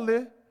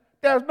possibility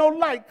there's no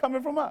light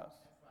coming from us.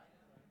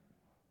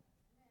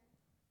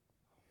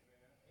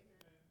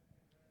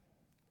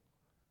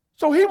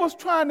 So he was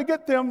trying to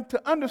get them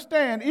to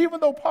understand, even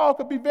though Paul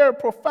could be very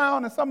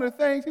profound in some of the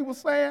things he was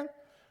saying,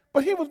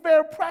 but he was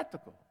very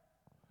practical.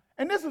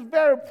 And this is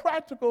very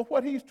practical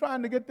what he's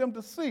trying to get them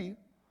to see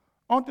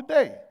on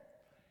today.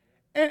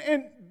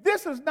 And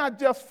this is not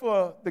just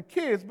for the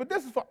kids, but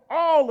this is for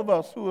all of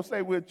us who will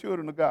say we're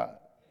children of God.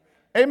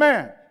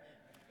 Amen.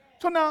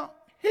 So now,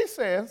 he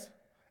says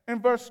in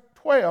verse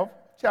 12,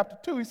 chapter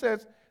 2, he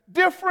says,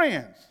 "Dear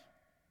friends,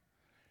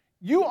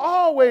 you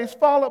always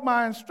followed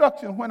my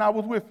instructions when I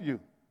was with you."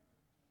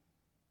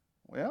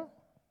 Well,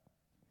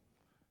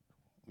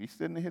 we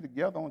sitting here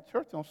together on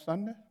church on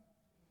Sunday.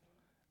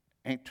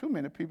 Ain't too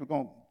many people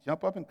going to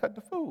jump up and cut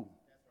the food.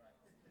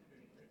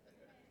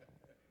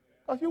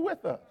 Because you're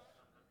with us.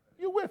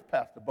 You're with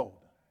Pastor Boulder.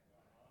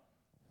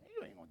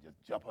 You ain't going to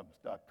just jump up and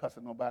start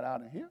cussing nobody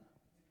out in here,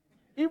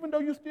 even though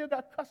you still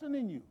got cussing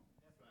in you.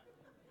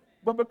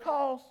 But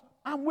because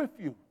I'm with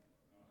you,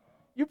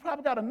 you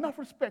probably got enough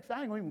respect, so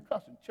I ain't going to even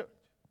cuss in church.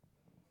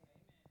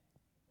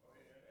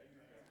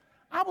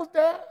 I was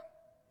there.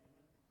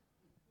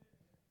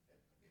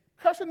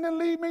 Cussing didn't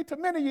lead me to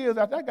many years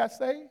after I got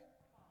saved.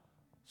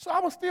 So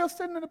I was still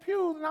sitting in the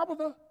pews, and I was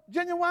a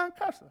genuine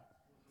cusser.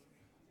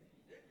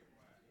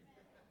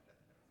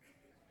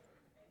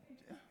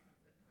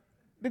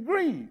 The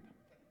greed.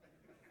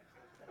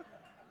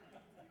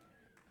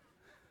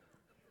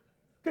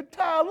 Could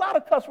tie a lot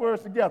of cuss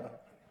words together.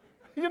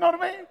 You know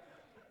what I mean?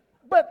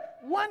 But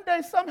one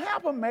day something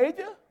happened,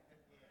 Major,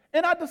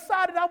 and I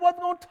decided I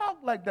wasn't going to talk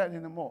like that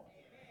anymore.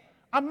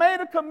 I made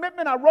a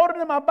commitment. I wrote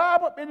it in my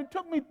Bible, and it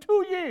took me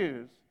 2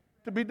 years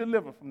to be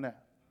delivered from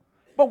that.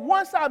 But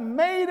once I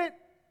made it,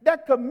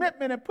 that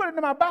commitment, and put it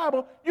in my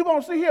Bible, you're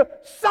going to see here,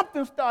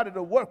 something started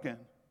working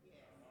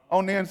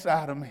on the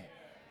inside of me.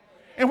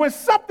 And when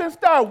something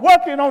started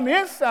working on the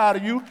inside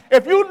of you,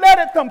 if you let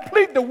it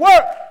complete the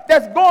work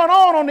that's going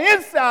on the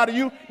inside of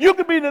you, you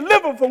can be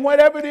delivered from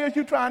whatever it is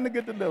you're trying to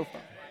get delivered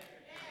from.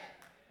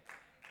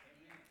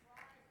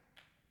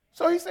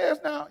 So he says,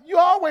 now, you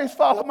always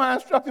followed my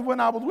instructions when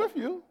I was with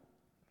you.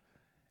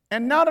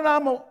 And now that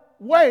I'm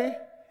away,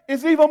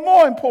 it's even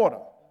more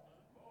important.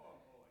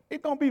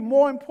 It's going to be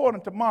more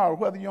important tomorrow,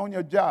 whether you're on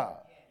your job,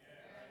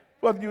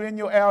 whether you're in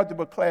your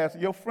algebra class or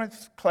your French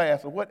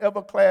class or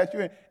whatever class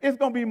you're in. It's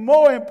going to be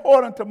more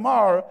important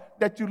tomorrow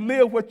that you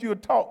live what you're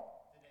taught.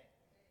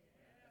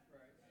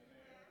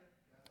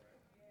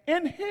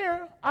 In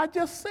here, I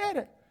just said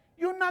it.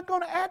 You're not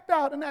going to act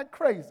out and act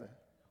crazy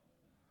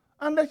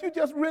unless you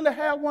just really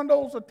have one of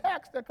those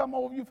attacks that come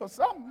over you for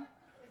something.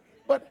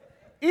 But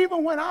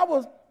even when I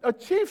was a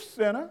chief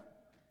sinner,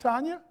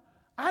 Tanya,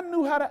 I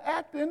knew how to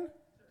act in.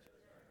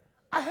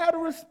 I had a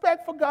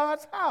respect for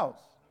God's house.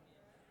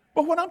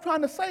 But what I'm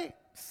trying to say,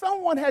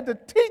 someone had to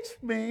teach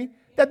me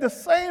that the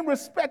same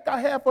respect I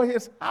have for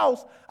his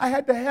house, I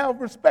had to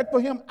have respect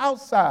for him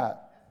outside.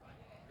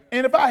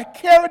 And if I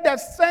carried that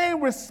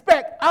same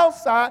respect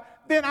outside,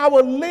 then I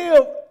would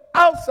live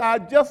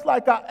outside just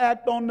like I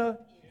act on the.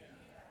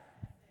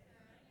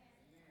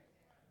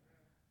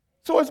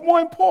 So it's more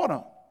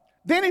important.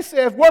 Then he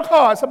says, work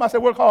hard. Somebody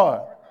said, work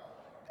hard.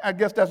 I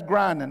guess that's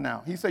grinding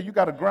now. He said, you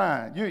got to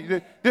grind.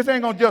 This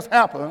ain't going to just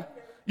happen.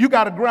 You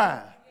got to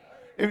grind.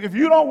 If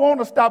you don't want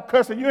to stop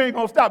cussing, you ain't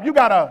going to stop. You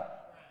got to.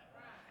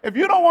 If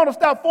you don't want to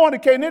stop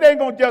fornicating, it ain't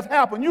going to just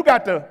happen. You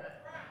got to.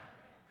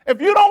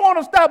 If you don't want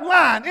to stop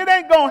lying, it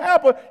ain't going to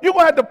happen. You're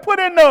going to have to put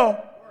in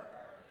the.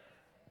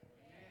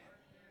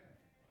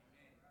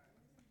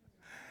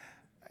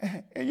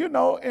 And you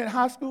know, in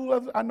high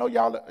school, I know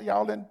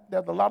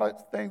there's a lot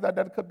of things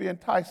that could be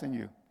enticing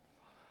you.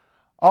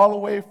 All the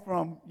way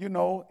from,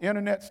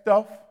 internet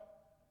stuff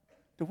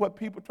to what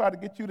people try to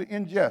get you to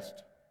ingest,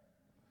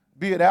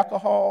 be it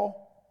alcohol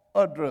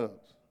or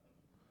drugs.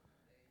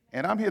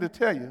 And I'm here to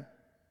tell you,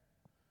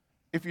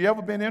 if you've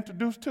ever been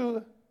introduced to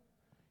it,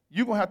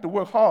 you're going to have to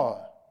work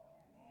hard.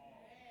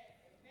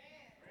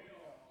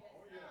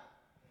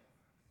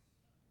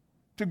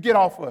 To get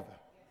off of it,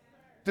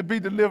 to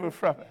be delivered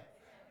from it.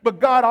 But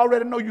God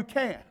already knows you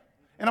can.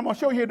 And I'm going to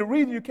show you the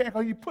reason you can,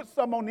 because he put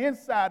something on the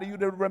inside of you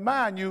to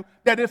remind you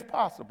that it's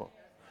possible.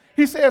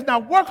 He says, now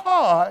work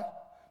hard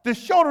to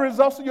show the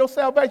results of your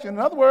salvation. In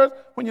other words,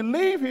 when you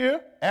leave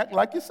here, act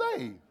like you're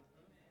saved.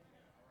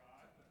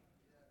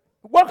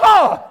 Work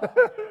hard.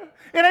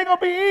 It ain't going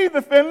to be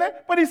easy, Finley,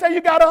 but he said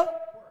you got to.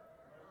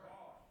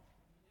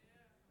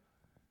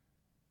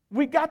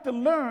 We got to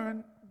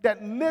learn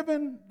that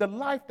living the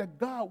life that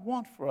God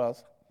wants for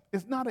us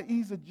is not an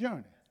easy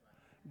journey.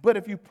 But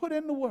if you put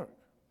in the work,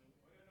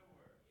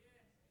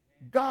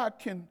 God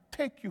can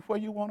take you where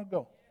you want to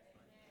go.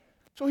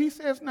 So he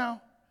says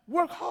now,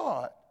 work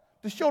hard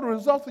to show the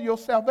results of your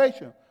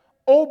salvation,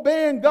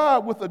 obeying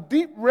God with a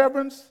deep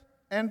reverence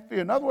and fear.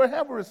 In other words,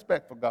 have a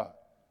respect for God.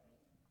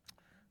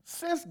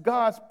 Sense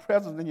God's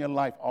presence in your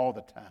life all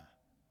the time.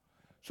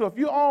 So if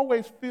you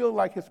always feel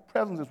like his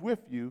presence is with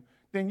you,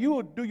 then you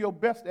will do your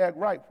best to act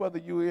right, whether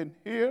you're in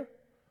here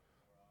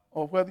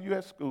or whether you're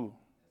at school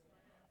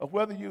or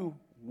whether you're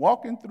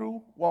walking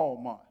through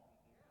Walmart.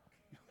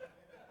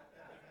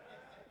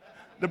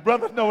 The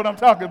brothers know what I'm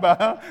talking about,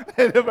 huh?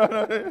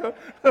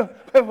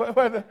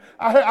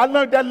 I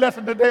learned that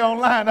lesson today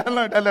online. I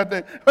learned that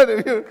lesson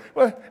today.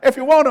 If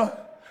you want to.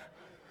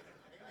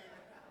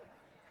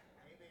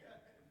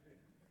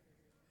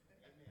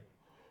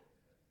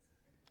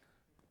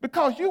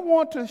 Because you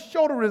want to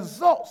show the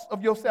results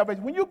of your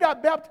salvation. When you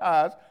got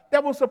baptized,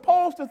 there was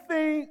some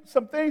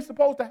things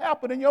supposed to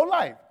happen in your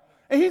life.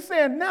 And he's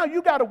saying now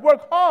you got to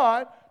work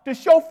hard to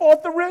show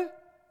forth the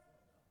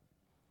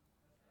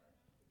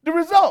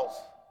results.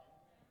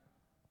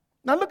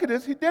 Now look at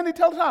this. Then he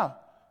tells us how.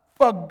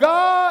 For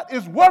God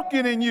is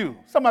working in you.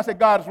 Somebody say,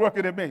 God is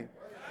working in me.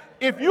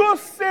 If you're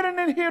sitting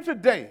in here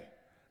today,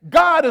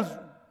 God is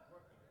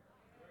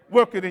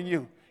working in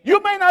you.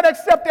 You may not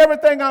accept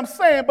everything I'm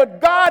saying,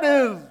 but God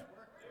is.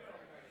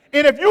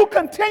 And if you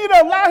continue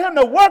to allow him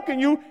to work in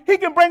you, he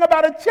can bring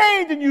about a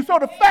change in you. So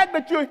the fact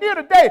that you're here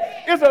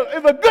today is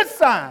a good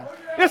sign.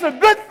 It's a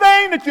good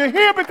thing that you're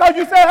here because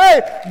you say,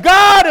 hey,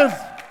 God is.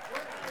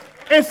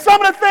 And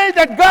some of the things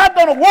that God's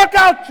going to work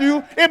out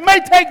you, it may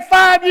take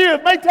 5 years,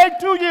 may take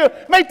 2 years,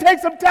 may take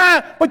some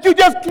time, but you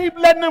just keep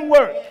letting them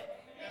work.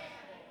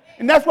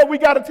 And that's what we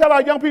got to tell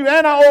our young people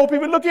and our old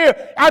people. Look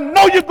here, I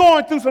know you're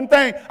going through some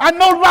things. I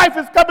know life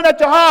is coming at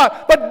you hard,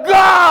 but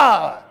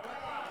God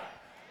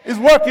is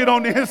working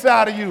on the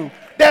inside of you.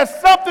 There's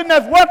something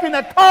that's working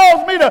that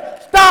calls me to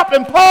stop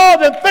and pause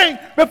and think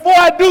before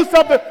I do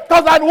something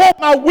because I want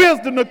my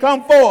wisdom to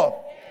come forth.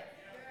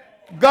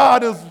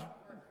 God is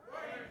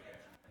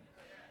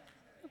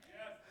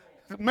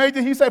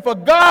Major, he said, for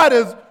God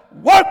is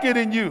working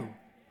in you.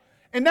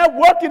 And that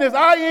working is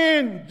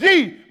I-N-G,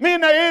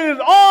 meaning that it is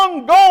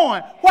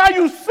ongoing. While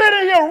you sitting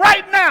here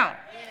right now,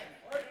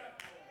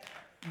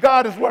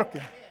 God is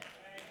working.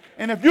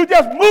 And if you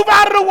just move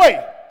out of the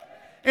way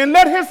and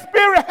let his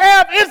spirit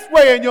have its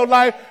way in your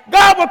life,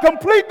 God will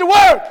complete the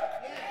work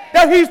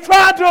that he's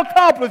trying to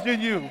accomplish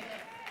in you.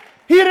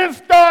 He didn't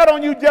start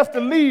on you just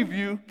to leave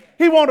you.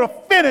 He wants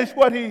to finish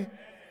what he...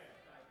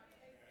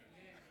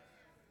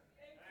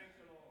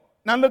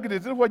 Now look at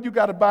this. This is what you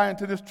got to buy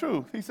into this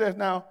truth. He says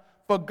now,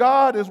 for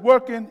God is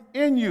working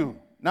in you,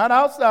 not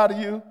outside of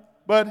you,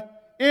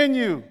 but in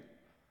you.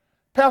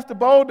 Pastor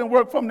Bolden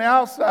worked from the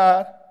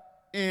outside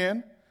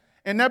in,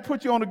 and that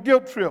puts you on a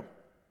guilt trip.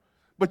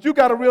 But you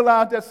got to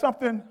realize there's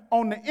something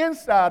on the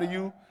inside of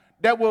you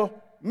that will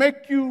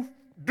make you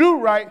do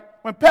right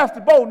when Pastor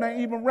Bolden ain't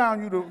even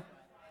around you to.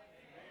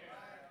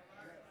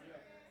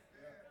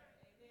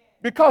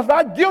 Because if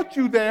I guilt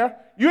you there,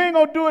 you ain't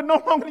going to do it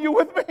no longer than you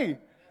with me.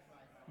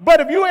 But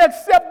if you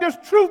accept this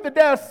truth that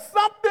there's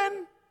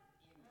something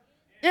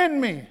in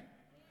me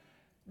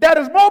that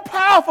is more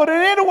powerful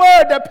than any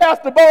word that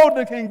Pastor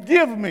Bolden can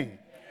give me.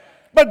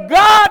 But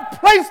God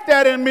placed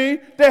that in me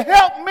to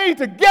help me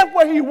to get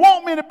where he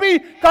wants me to be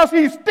because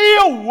he's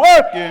still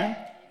working.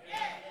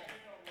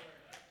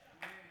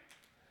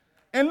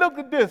 And look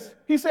at this.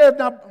 He says,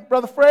 now,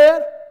 Brother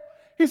Fred,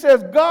 he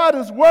says, God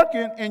is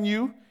working in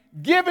you,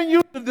 giving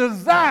you the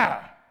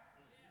desire.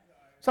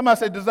 Somebody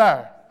say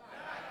desire.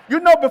 You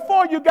know,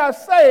 before you got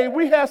saved,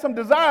 we had some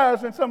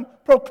desires and some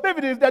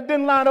proclivities that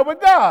didn't line up with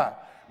God.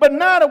 But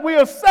now that we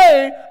are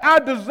saved,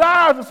 our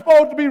desires are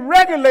supposed to be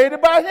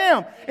regulated by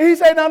him. And he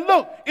said, now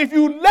look, if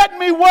you let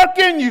me work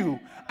in you,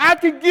 I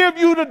can give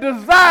you the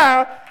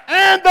desire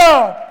and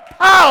the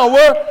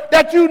power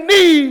that you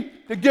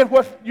need to get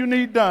what you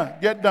need done,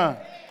 get done.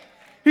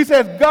 He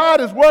says,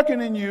 God is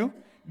working in you,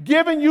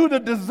 giving you the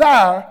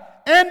desire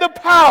and the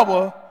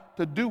power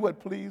to do what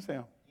pleases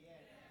him.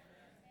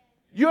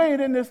 You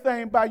ain't in this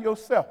thing by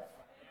yourself.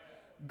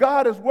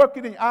 God is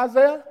working in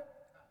Isaiah.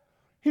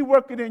 He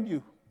working in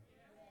you.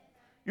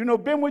 You know,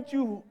 been with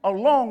you a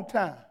long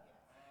time.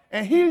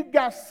 And he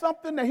got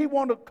something that he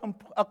want to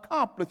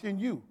accomplish in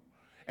you.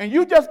 And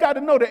you just got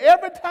to know that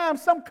every time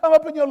something come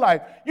up in your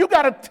life, you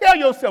got to tell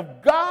yourself,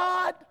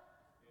 God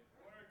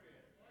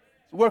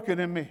is working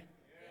in me.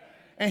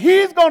 And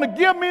he's going to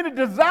give me the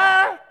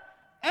desire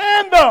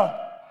and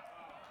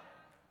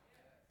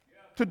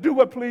to do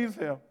what pleases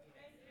him.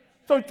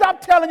 So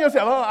stop telling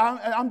yourself, oh,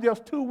 I'm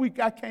just too weak,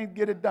 I can't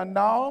get it done.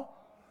 No.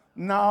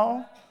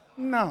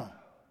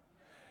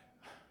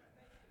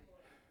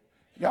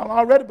 Y'all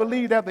already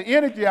believe there's the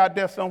energy out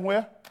there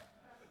somewhere.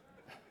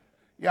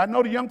 Yeah, I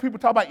know the young people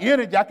talk about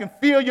energy. I can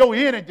feel your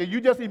energy.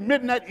 You just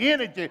emitting that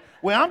energy.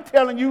 Well, I'm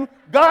telling you,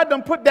 God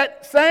done put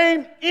that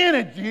same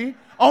energy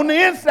on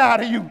the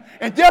inside of you.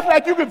 And just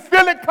like you can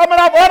feel it coming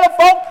off other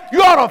folk,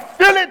 you ought to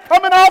feel it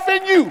coming off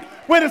in you.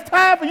 When it's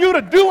time for you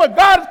to do what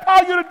God has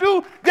called you to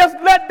do, just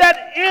let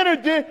that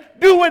energy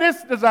do what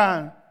it's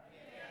designed.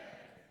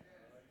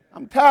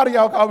 I'm tired of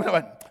y'all calling me,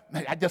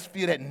 man, I just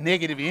feel that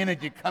negative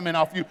energy coming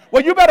off you.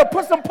 Well, you better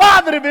put some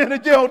positive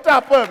energy on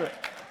top of it.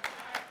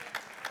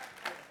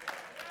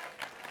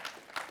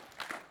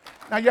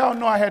 Now, y'all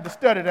know I had to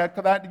study that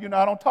because I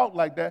don't talk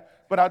like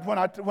that. But when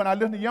I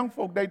listen to young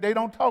folk, they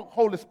don't talk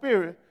Holy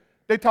Spirit.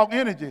 They talk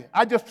energy.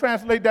 I just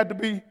translate that to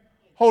be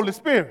Holy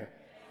Spirit.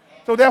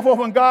 So therefore,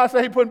 when God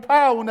says he putting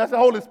power on, that's the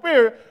Holy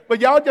Spirit. But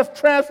y'all just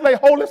translate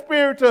Holy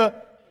Spirit to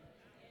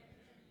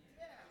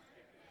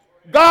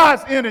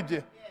God's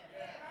energy.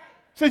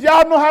 Since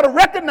y'all know how to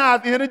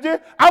recognize energy,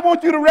 I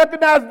want you to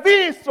recognize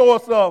the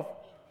source of.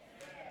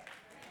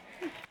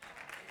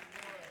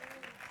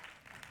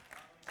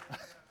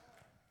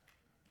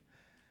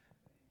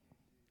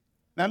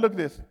 Now look at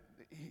this.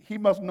 he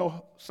must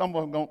know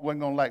someone wasn't going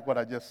to like what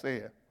I just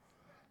said.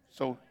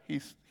 So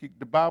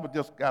the Bible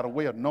just got a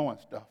way of knowing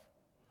stuff.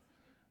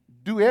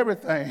 Do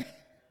everything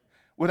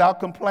without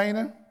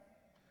complaining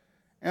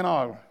and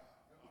arguing.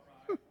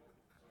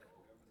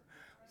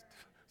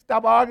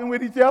 Stop arguing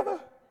with each other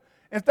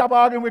and stop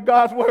arguing with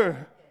God's word.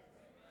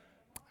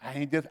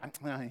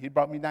 He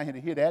brought me down here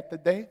to hear that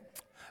today.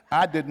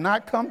 I did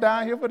not come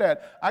down here for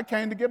that. I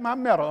came to get my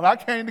medal. I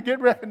came to get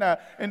recognized.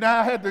 And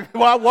now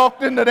while I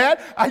walked into that,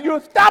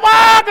 stop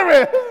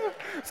arguing.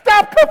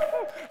 Stop.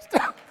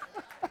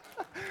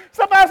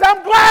 Somebody said,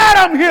 I'm glad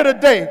I'm here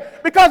today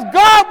because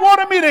God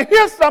wanted me to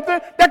hear something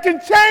that can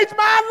change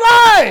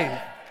my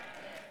life.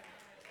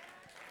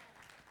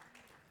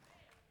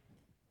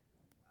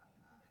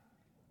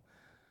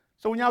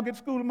 So when y'all get to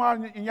school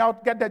tomorrow and y'all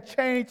got that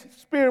changed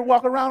spirit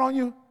walking around on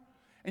you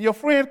and your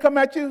friends come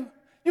at you,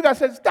 you got to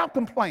say, stop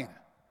complaining.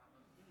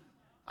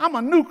 I'm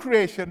a new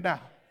creation now.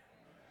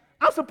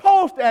 I'm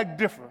supposed to act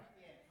different.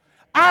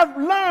 I've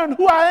learned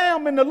who I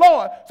am in the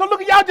Lord. So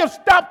look at y'all, just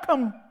stop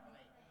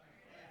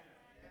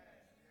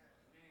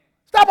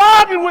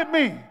arguing with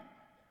me.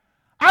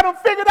 I done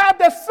figured out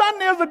that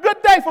Sunday is a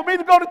good day for me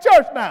to go to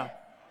church now.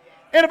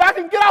 And if I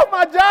can get off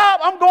my job,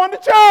 I'm going to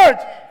church.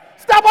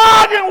 Stop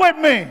arguing with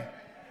me.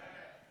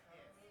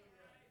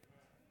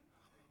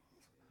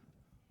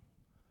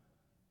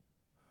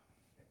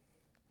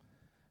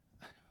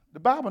 The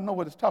Bible knows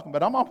what it's talking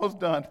about. I'm almost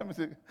done. Let me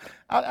see.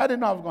 I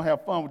didn't know I was going to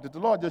have fun with this. The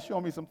Lord just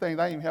showed me some things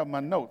I didn't even have in my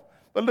notes.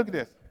 But look at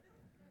this.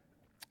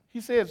 He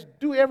says,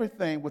 do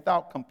everything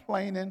without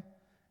complaining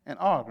and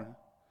arguing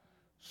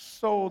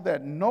so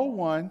that no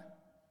one,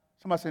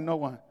 somebody say no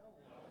one,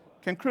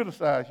 can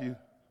criticize you.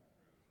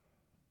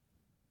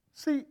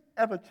 See,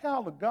 as a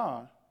child of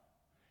God,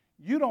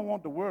 you don't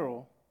want the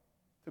world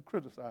to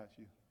criticize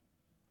you.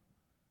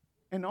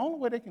 And the only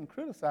way they can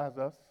criticize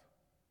us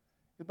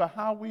is by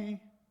how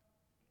we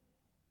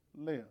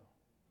live.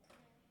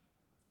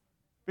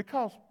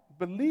 Because,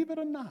 believe it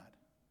or not,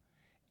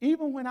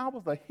 even when I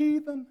was a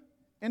heathen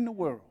in the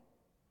world,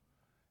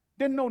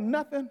 didn't know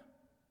nothing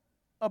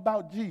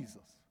about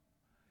Jesus,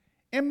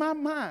 in my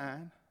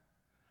mind,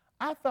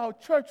 I thought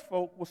church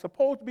folk were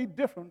supposed to be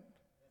different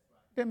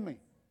than me.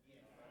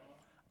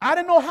 I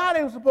didn't know how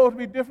they were supposed to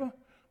be different,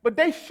 but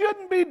they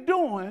shouldn't be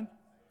doing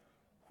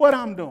what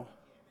I'm doing.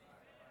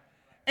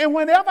 And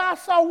whenever I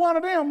saw one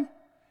of them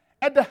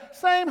at the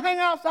same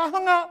hangouts I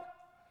hung out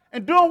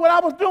and doing what I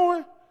was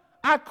doing,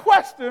 I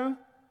questioned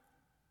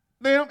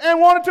them and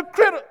wanted to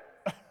criticize.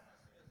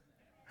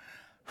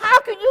 How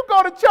can you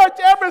go to church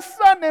every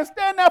Sunday and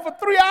stand there for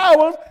 3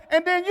 hours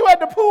and then you at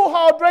the pool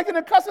hall drinking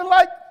and cussing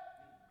like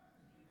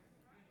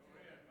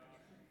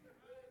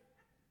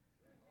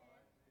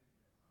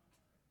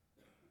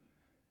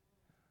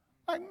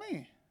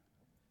me?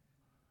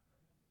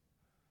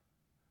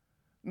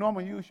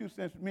 Norman, you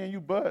since me and you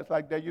buds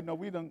like that,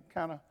 we done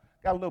kind of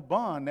got a little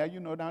bond there,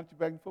 down at your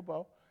back in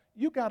football.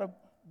 You got to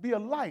be a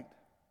light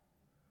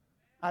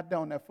out there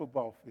on that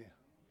football field.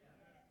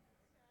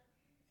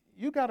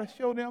 You got to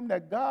show them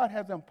that God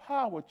has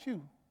empowered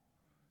you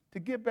to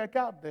get back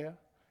out there,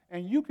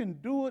 and you can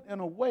do it in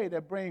a way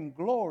that brings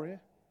glory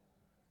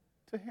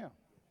to Him.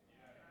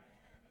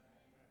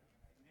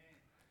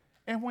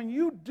 And when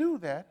you do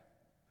that,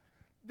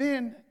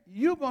 then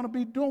you're going to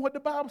be doing what the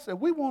Bible says.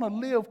 We want to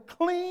live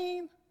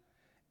clean,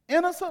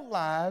 innocent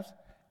lives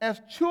as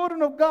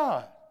children of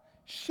God,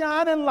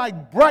 shining like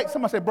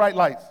somebody say bright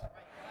lights.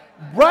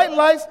 Bright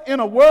lights in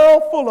a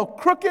world full of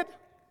crooked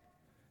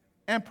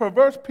and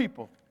perverse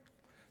people.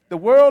 The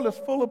world is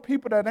full of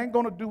people that ain't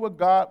going to do what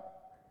God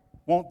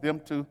wants them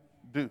to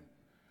do.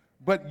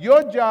 But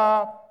your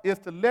job is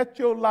to let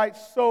your light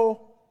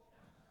so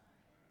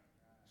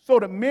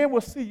that men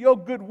will see your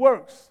good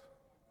works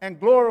and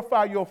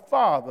glorify your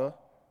Father.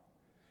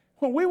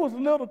 When we was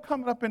little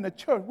coming up in the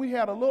church, we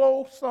had a little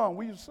old song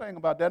we used to sing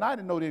about that. And I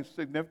didn't know the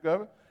significance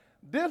of it.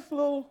 This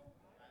little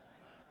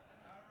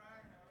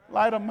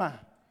light of mine,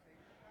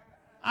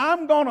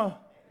 I'm going to,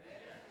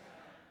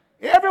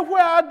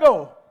 everywhere I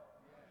go,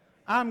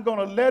 I'm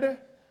going to let it.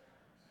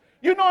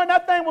 And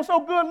that thing was so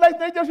good, like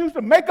they just used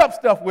to make up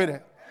stuff with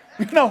it.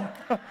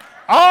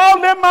 All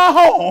in my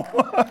home.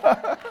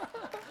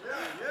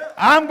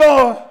 I'm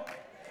going,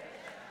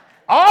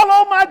 all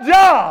on my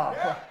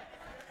job.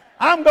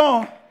 I'm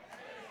going,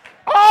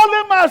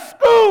 all in my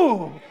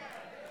school.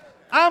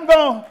 I'm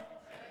going,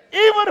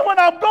 even when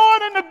I'm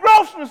going in the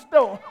grocery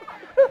store.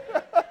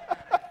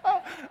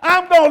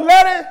 I'm going to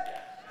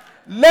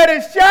let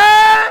it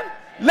shine,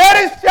 let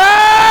it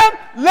shine,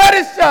 let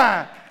it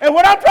shine. And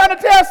what I'm trying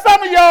to tell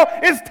some of y'all,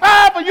 it's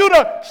time for you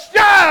to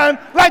shine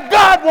like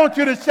God wants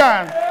you to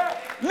shine.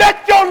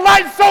 Let your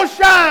light so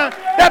shine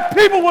that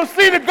people will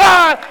see the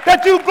God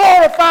that you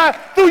glorify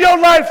through your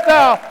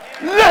lifestyle.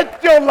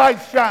 Let your light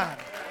shine.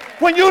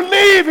 When you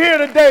leave here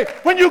today,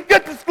 when you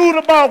get to school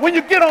tomorrow, when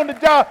you get on the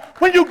job,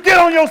 when you get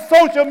on your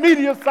social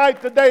media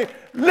site today,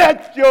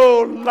 let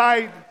your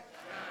light shine.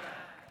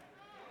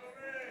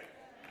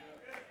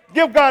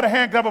 Give God a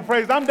hand clap of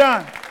praise. I'm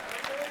done.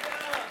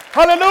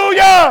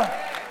 Hallelujah.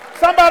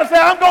 Somebody say,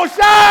 I'm going to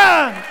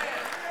shine.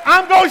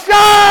 I'm going to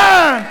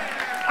shine.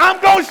 I'm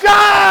going to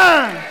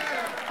shine.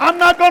 I'm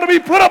not going to be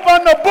put up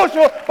on the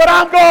bushel, but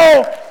I'm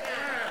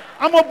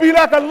going to be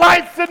like a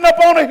light sitting up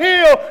on a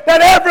hill that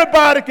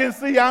everybody can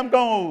see. I'm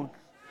going.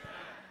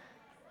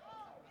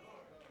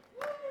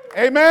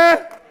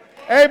 Amen.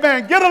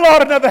 Amen. Give the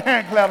Lord another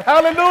hand clap.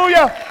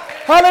 Hallelujah.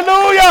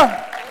 Hallelujah.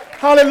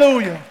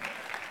 Hallelujah.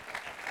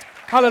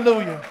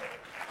 Hallelujah.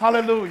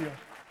 Hallelujah.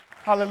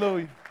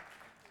 Hallelujah.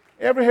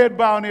 Every head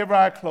bowed and every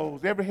eye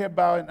closed. Every head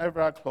bowed and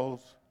every eye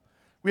closed.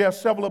 We have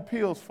several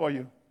appeals for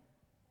you.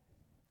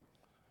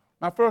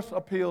 My first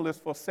appeal is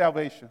for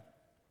salvation.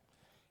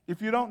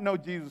 If you don't know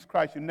Jesus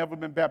Christ, you've never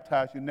been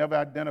baptized, you never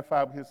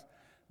identified with his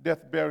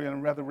death, burial,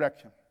 and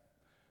resurrection.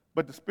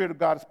 But the Spirit of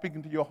God is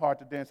speaking to your heart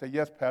today and say,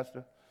 yes,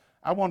 Pastor,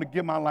 I want to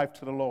give my life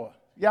to the Lord.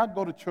 Yeah, I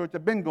go to church.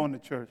 I've been going to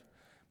church.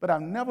 But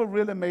I've never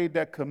really made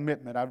that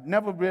commitment. I've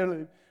never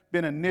really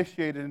been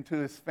initiated into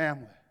his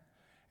family.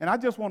 And I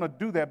just want to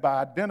do that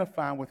by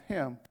identifying with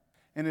him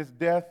in his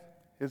death,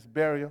 his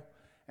burial,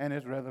 and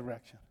his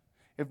resurrection.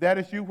 If that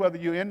is you, whether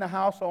you're in the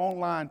house or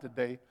online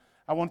today,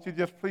 I want you to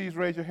just please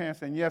raise your hand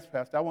saying, yes,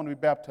 Pastor, I want to be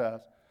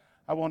baptized.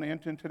 I want to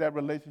enter into that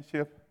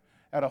relationship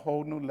at a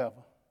whole new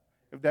level.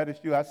 If that is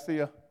you, I see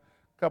a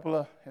couple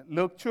of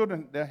little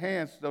children, their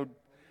hands. So,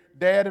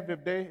 Dad,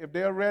 if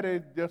they're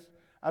ready,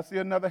 I see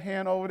another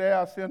hand over there.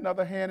 I see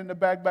another hand in the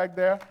back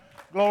there.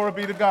 Glory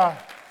be to God.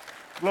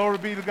 Glory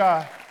be to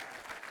God.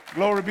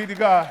 Glory be to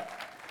God.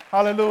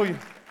 Hallelujah.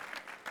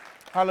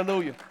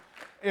 Hallelujah.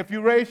 If you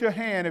raise your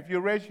hand,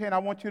 I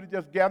want you to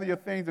just gather your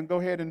things and go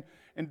ahead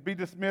and be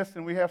dismissed.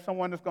 And we have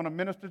someone that's going to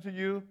minister to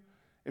you.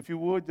 If you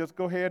would, just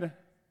go ahead and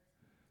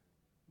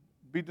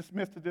be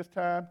dismissed at this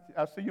time.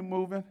 I see you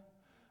moving.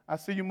 I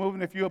see you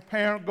moving. If you're a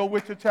parent, go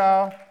with your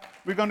child.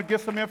 We're going to get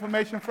some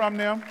information from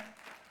them.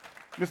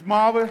 Miss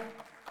Marva,